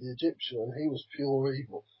show The Egyptian, and he was pure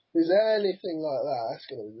evil. Is there anything like that? That's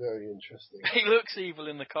going to be very interesting. He looks evil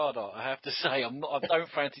in the card art, I have to say. I don't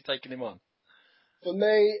fancy taking him on. For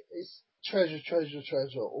me, it's treasure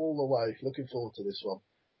all the way. Looking forward to this one.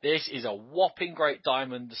 This is a whopping great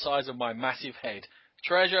diamond the size of my massive head.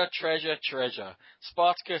 Treasure.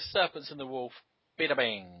 Spartacus, Serpents and the Wolf. Bida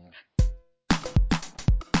bing.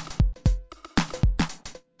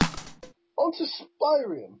 On to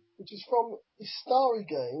Spyrium, which is from Istari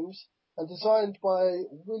Games and designed by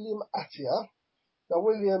William Attia. Now,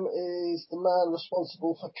 William is the man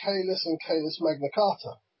responsible for Caelus and Caelus Magna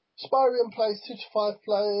Carta. Spyrium plays 2 to 5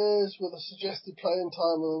 players with a suggested playing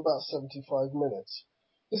time of about 75 minutes.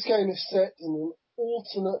 This game is set in an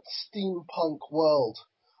alternate steampunk world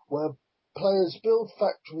where players build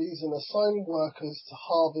factories and assign workers to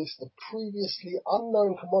harvest a previously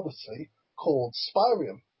unknown commodity called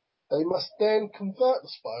Spyrium. They must then convert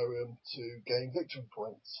the Spyrium to gain victory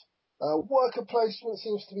points. Worker placement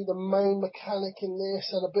seems to be the main mechanic in this,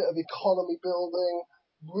 and a bit of economy building.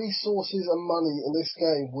 Resources and money in this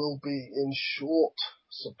game will be in short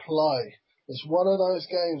supply. It's one of those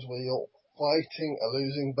games where you're fighting a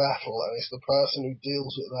losing battle, and it's the person who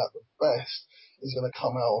deals with that the best is going to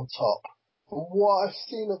come out on top. From what I've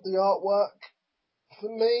seen of the artwork, for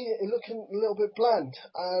me, it's looking a little bit bland,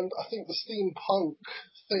 and I think the steampunk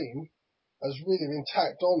theme has really been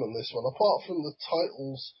tacked on this one. Apart from the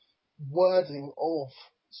title's wording of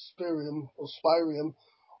Spyrium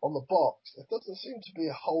on the box, there doesn't seem to be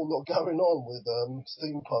a whole lot going on with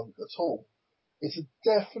steampunk at all. It's a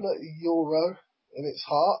definite Euro in its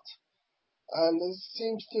heart, and there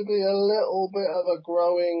seems to be a little bit of a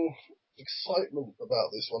growing excitement about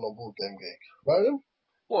this one on Board Game Geek. Ronan?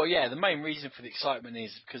 Well, yeah, the main reason for the excitement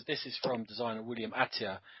is because this is from designer William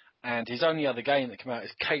Attia, and his only other game that came out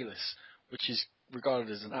is Caelus, which is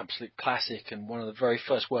regarded as an absolute classic and one of the very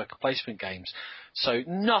first worker placement games. So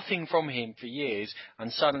nothing from him for years,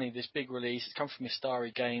 and suddenly this big release. It's come from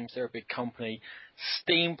Istari Games. They're a big company.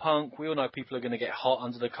 Steampunk. We all know people are going to get hot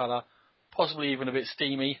under the collar, possibly even a bit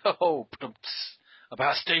steamy. Oh,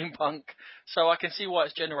 about steampunk. So I can see why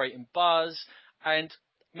it's generating buzz, and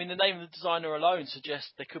I mean, the name of the designer alone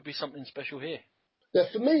suggests there could be something special here. Yeah,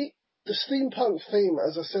 for me, the steampunk theme,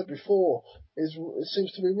 as I said before, it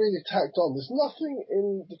seems to be really tacked on. There's nothing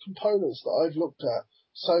in the components that I've looked at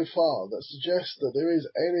so far that suggests that there is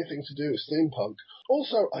anything to do with steampunk.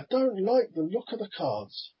 Also, I don't like the look of the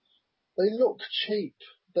cards. They look cheap.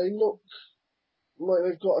 They look like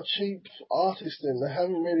they've got a cheap artist in. They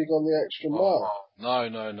haven't really gone the extra mile.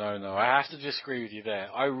 No. I have to disagree with you there.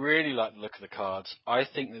 I really like the look of the cards. I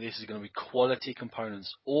think that this is going to be quality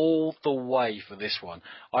components all the way for this one.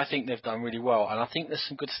 I think they've done really well, and I think there's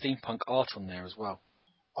some good steampunk art on there as well.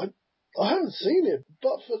 I haven't seen it,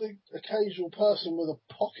 but for the occasional person with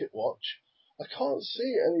a pocket watch, I can't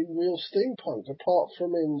see any real steampunk apart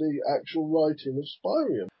from in the actual writing of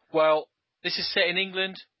Spyrium. Well, this is set in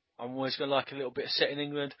England. I'm always going to like a little bit of set in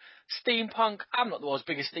England. Steampunk, I'm not the world's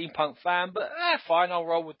biggest steampunk fan, but fine, I'll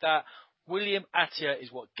roll with that. William Attia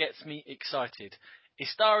is what gets me excited.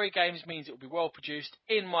 Istari Games means it will be well produced,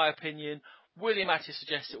 in my opinion. William Attis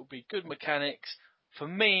suggests it will be good mechanics. For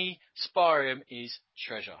me, Sparium is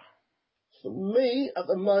treasure. For me, at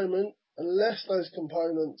the moment, unless those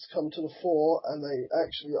components come to the fore and they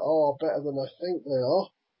actually are better than I think they are,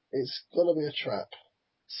 it's going to be a trap.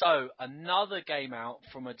 So, another game out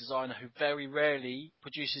from a designer who very rarely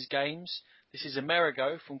produces games. This is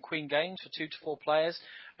Amerigo from Queen Games for 2 to 4 players,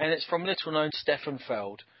 and it's from little known Stefan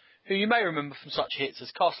Feld, who you may remember from such hits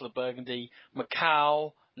as Castle of Burgundy,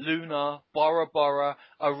 Macau, Luna, Bora Bora,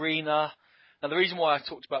 Arena. Now, the reason why I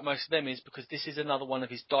talked about most of them is because this is another one of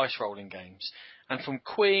his dice rolling games. And from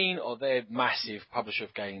Queen, or their massive publisher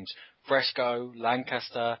of games, Fresco,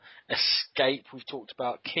 Lancaster, Escape, we've talked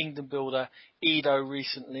about, Kingdom Builder, Edo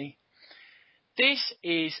recently. This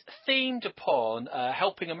is themed upon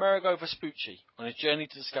helping Amerigo Vespucci on his journey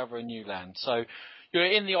to discover a new land. So you're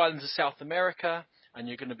in the islands of South America, and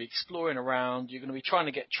you're going to be exploring around. You're going to be trying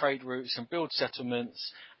to get trade routes and build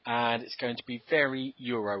settlements, and it's going to be very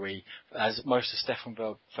Euro-y, as most of Stefan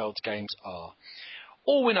Feld's games are.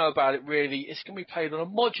 All we know about it really is it's going to be played on a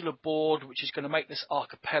modular board, which is going to make this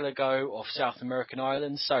archipelago of South American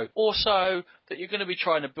islands. So also that you're going to be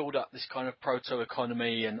trying to build up this kind of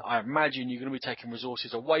proto-economy, and I imagine you're going to be taking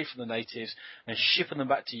resources away from the natives and shipping them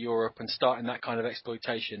back to Europe and starting that kind of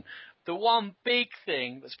exploitation. The one big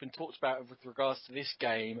thing that's been talked about with regards to this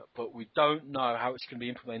game, but we don't know how it's going to be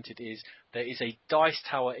implemented, is there is a dice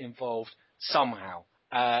tower involved somehow.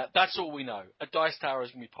 That's all we know. A dice tower is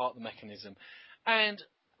going to be part of the mechanism. And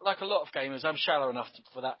like a lot of gamers, I'm shallow enough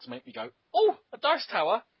for that to make me go, oh, a dice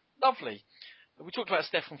tower? Lovely. We talked about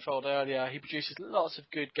Stefan Feld earlier. He produces lots of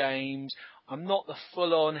good games. I'm not the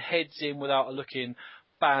full-on heads-in without a look-in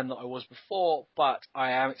fan that I was before, but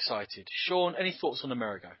I am excited. Sean, any thoughts on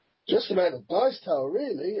Amerigo? Just about the dice tower,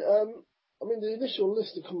 really. I mean, the initial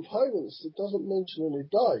list of components, it doesn't mention any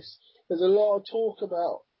dice. There's a lot of talk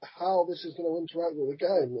about how this is going to interact with the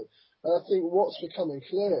game. And I think what's becoming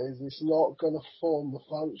clear is it's not going to form the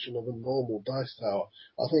function of a normal dice tower.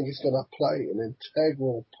 I think it's going to play an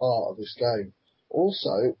integral part of this game.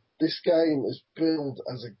 Also, this game is billed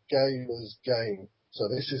as a gamer's game, so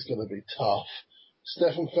this is going to be tough.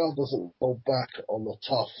 Stefan Feld doesn't hold back on the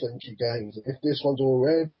tough, thinky games. If this one's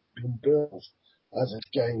already been built as a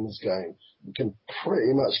gamer's game, you can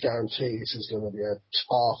pretty much guarantee this is going to be a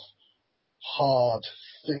tough, hard,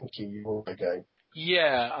 thinky Euro game.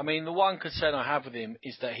 Yeah, I mean, the one concern I have with him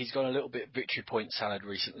is that he's gone a little bit victory point salad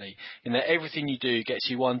recently, in that everything you do gets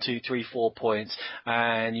you 1, 2, 3, 4 points,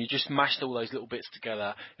 and you just mashed all those little bits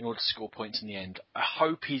together in order to score points in the end. I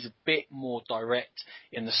hope he's a bit more direct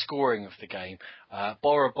in the scoring of the game.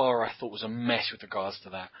 Bora Bora I thought was a mess with regards to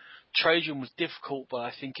that. Trajan was difficult, but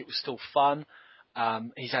I think it was still fun.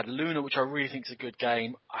 He's had Luna, which I really think is a good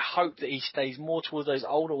game. I hope that he stays more towards those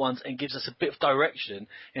older ones and gives us a bit of direction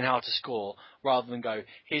in how to score, rather than go,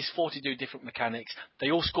 here's 42 different mechanics,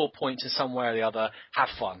 they all score points in some way or the other, have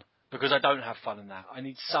fun. Because I don't have fun in that. I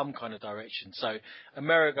need some kind of direction. So,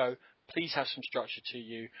 Amerigo, please have some structure to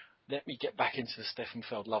you. Let me get back into the Stefan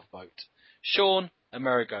Feld love boat. Sean,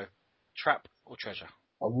 Amerigo, trap or treasure?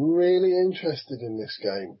 I'm really interested in this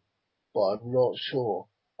game, but I'm not sure.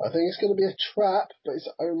 I think it's going to be a trap, but it's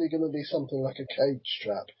only going to be something like a cage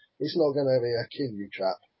trap. It's not going to be a kill you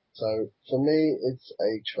trap. So for me, it's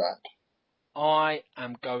a trap. I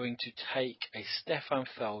am going to take a Stefan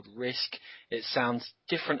Feld risk. It sounds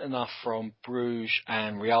different enough from Bruges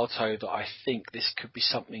and Rialto that I think this could be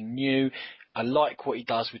something new. I like what he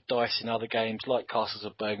does with dice in other games, like Castles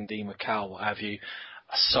of Burgundy, Macau, what have you.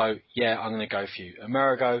 So, yeah, I'm going to go for you.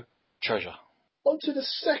 Amerigo, treasure. On to the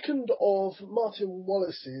second of Martin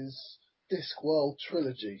Wallace's Discworld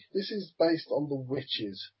trilogy. This is based on The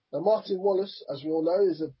Witches. Now, Martin Wallace, as we all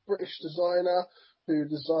know, is a British designer who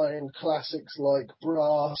designed classics like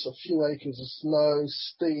Brass, A Few Acres of Snow,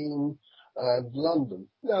 Steam, and London.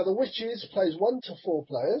 Now, The Witches plays 1 to 4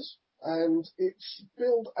 players, and it's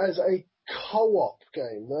billed as a co-op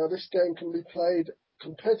game. Now, this game can be played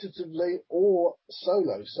competitively or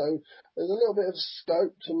solo, so there's a little bit of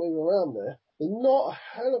scope to move around there. There's not a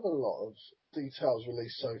hell of a lot of details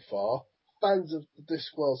released so far. Fans of the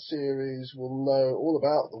Discworld series will know all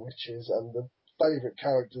about The Witches, and the favourite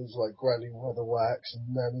characters like Granny Weatherwax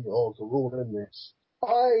and Nanny Ogg are all in this.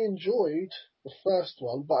 I enjoyed the first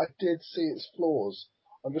one, but I did see its flaws.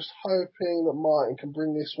 I'm just hoping that Martin can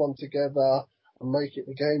bring this one together and make it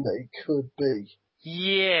the game that it could be.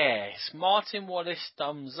 Yes, Martin Wallace,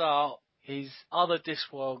 thumbs up. his other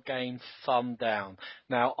Discworld game, Thumb Down.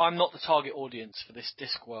 Now, I'm not the target audience for this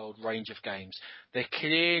Discworld range of games. They're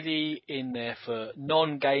clearly in there for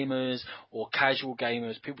non-gamers or casual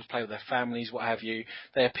gamers, people who play with their families, what have you.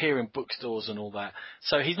 They appear in bookstores and all that.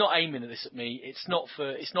 So he's not aiming at this at me. It's not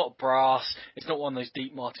Brass. It's not one of those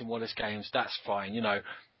deep Martin Wallace games. That's fine,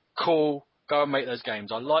 Cool. Go and make those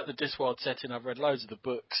games. I like the Discworld setting. I've read loads of the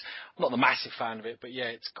books. I'm not the massive fan of it, but yeah,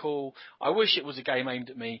 it's cool. I wish it was a game aimed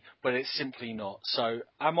at me, but it's simply not. So,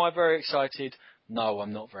 am I very excited? No,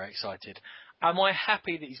 I'm not very excited. Am I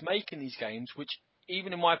happy that he's making these games, which,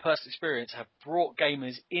 even in my personal experience, have brought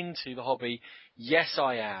gamers into the hobby? Yes,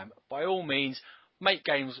 I am. By all means, make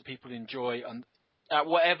games that people enjoy and at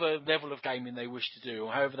whatever level of gaming they wish to do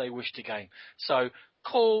or however they wish to game. So,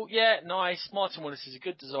 cool, yeah, nice. Martin Wallace is a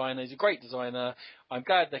good designer. He's a great designer. I'm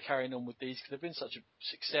glad they're carrying on with these because they've been such a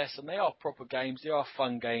success and they are proper games. They are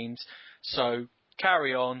fun games. So,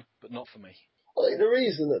 carry on, but not for me. I think the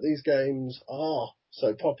reason that these games are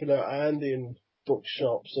so popular and in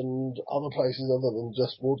bookshops and other places other than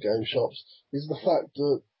just board game shops is the fact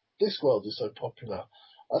that Discworld is so popular.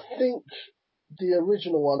 I think the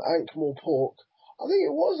original one, Ankh-Morpork, Pork, I think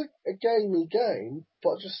it was a gamey game,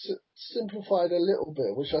 but just simplified a little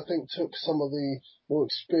bit, which I think took some of the more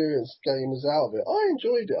experienced gamers out of it. I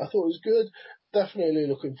enjoyed it. I thought it was good. Definitely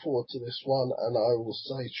looking forward to this one, and I will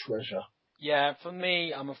say treasure. Yeah, for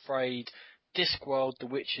me, I'm afraid Discworld, The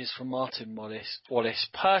Witches from Martin Wallace.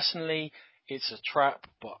 Personally, it's a trap,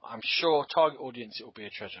 but I'm sure target audience it will be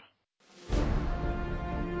a treasure.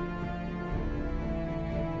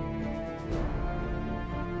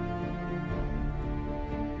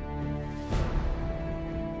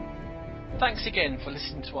 Thanks again for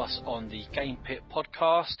listening to us on the Game Pit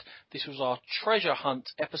podcast. This was our treasure hunt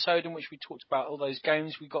episode in which we talked about all those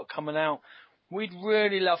games we got coming out. We'd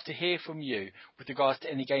really love to hear from you with regards to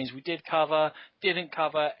any games we did cover, didn't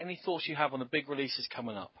cover, any thoughts you have on the big releases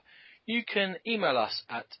coming up. You can email us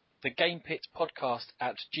at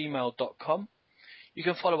thegamepitpodcast@gmail.com. You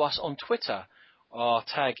can follow us on Twitter. Our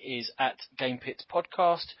tag is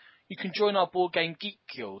 @GamePitPodcast. You can join our Board Game Geek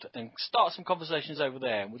Guild and start some conversations over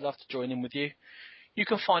there, and we'd love to join in with you. You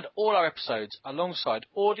can find all our episodes alongside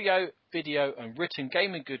audio, video, and written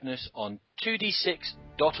gaming goodness on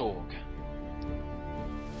 2d6.org.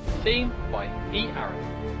 Theme by E.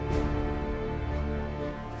 Aaron.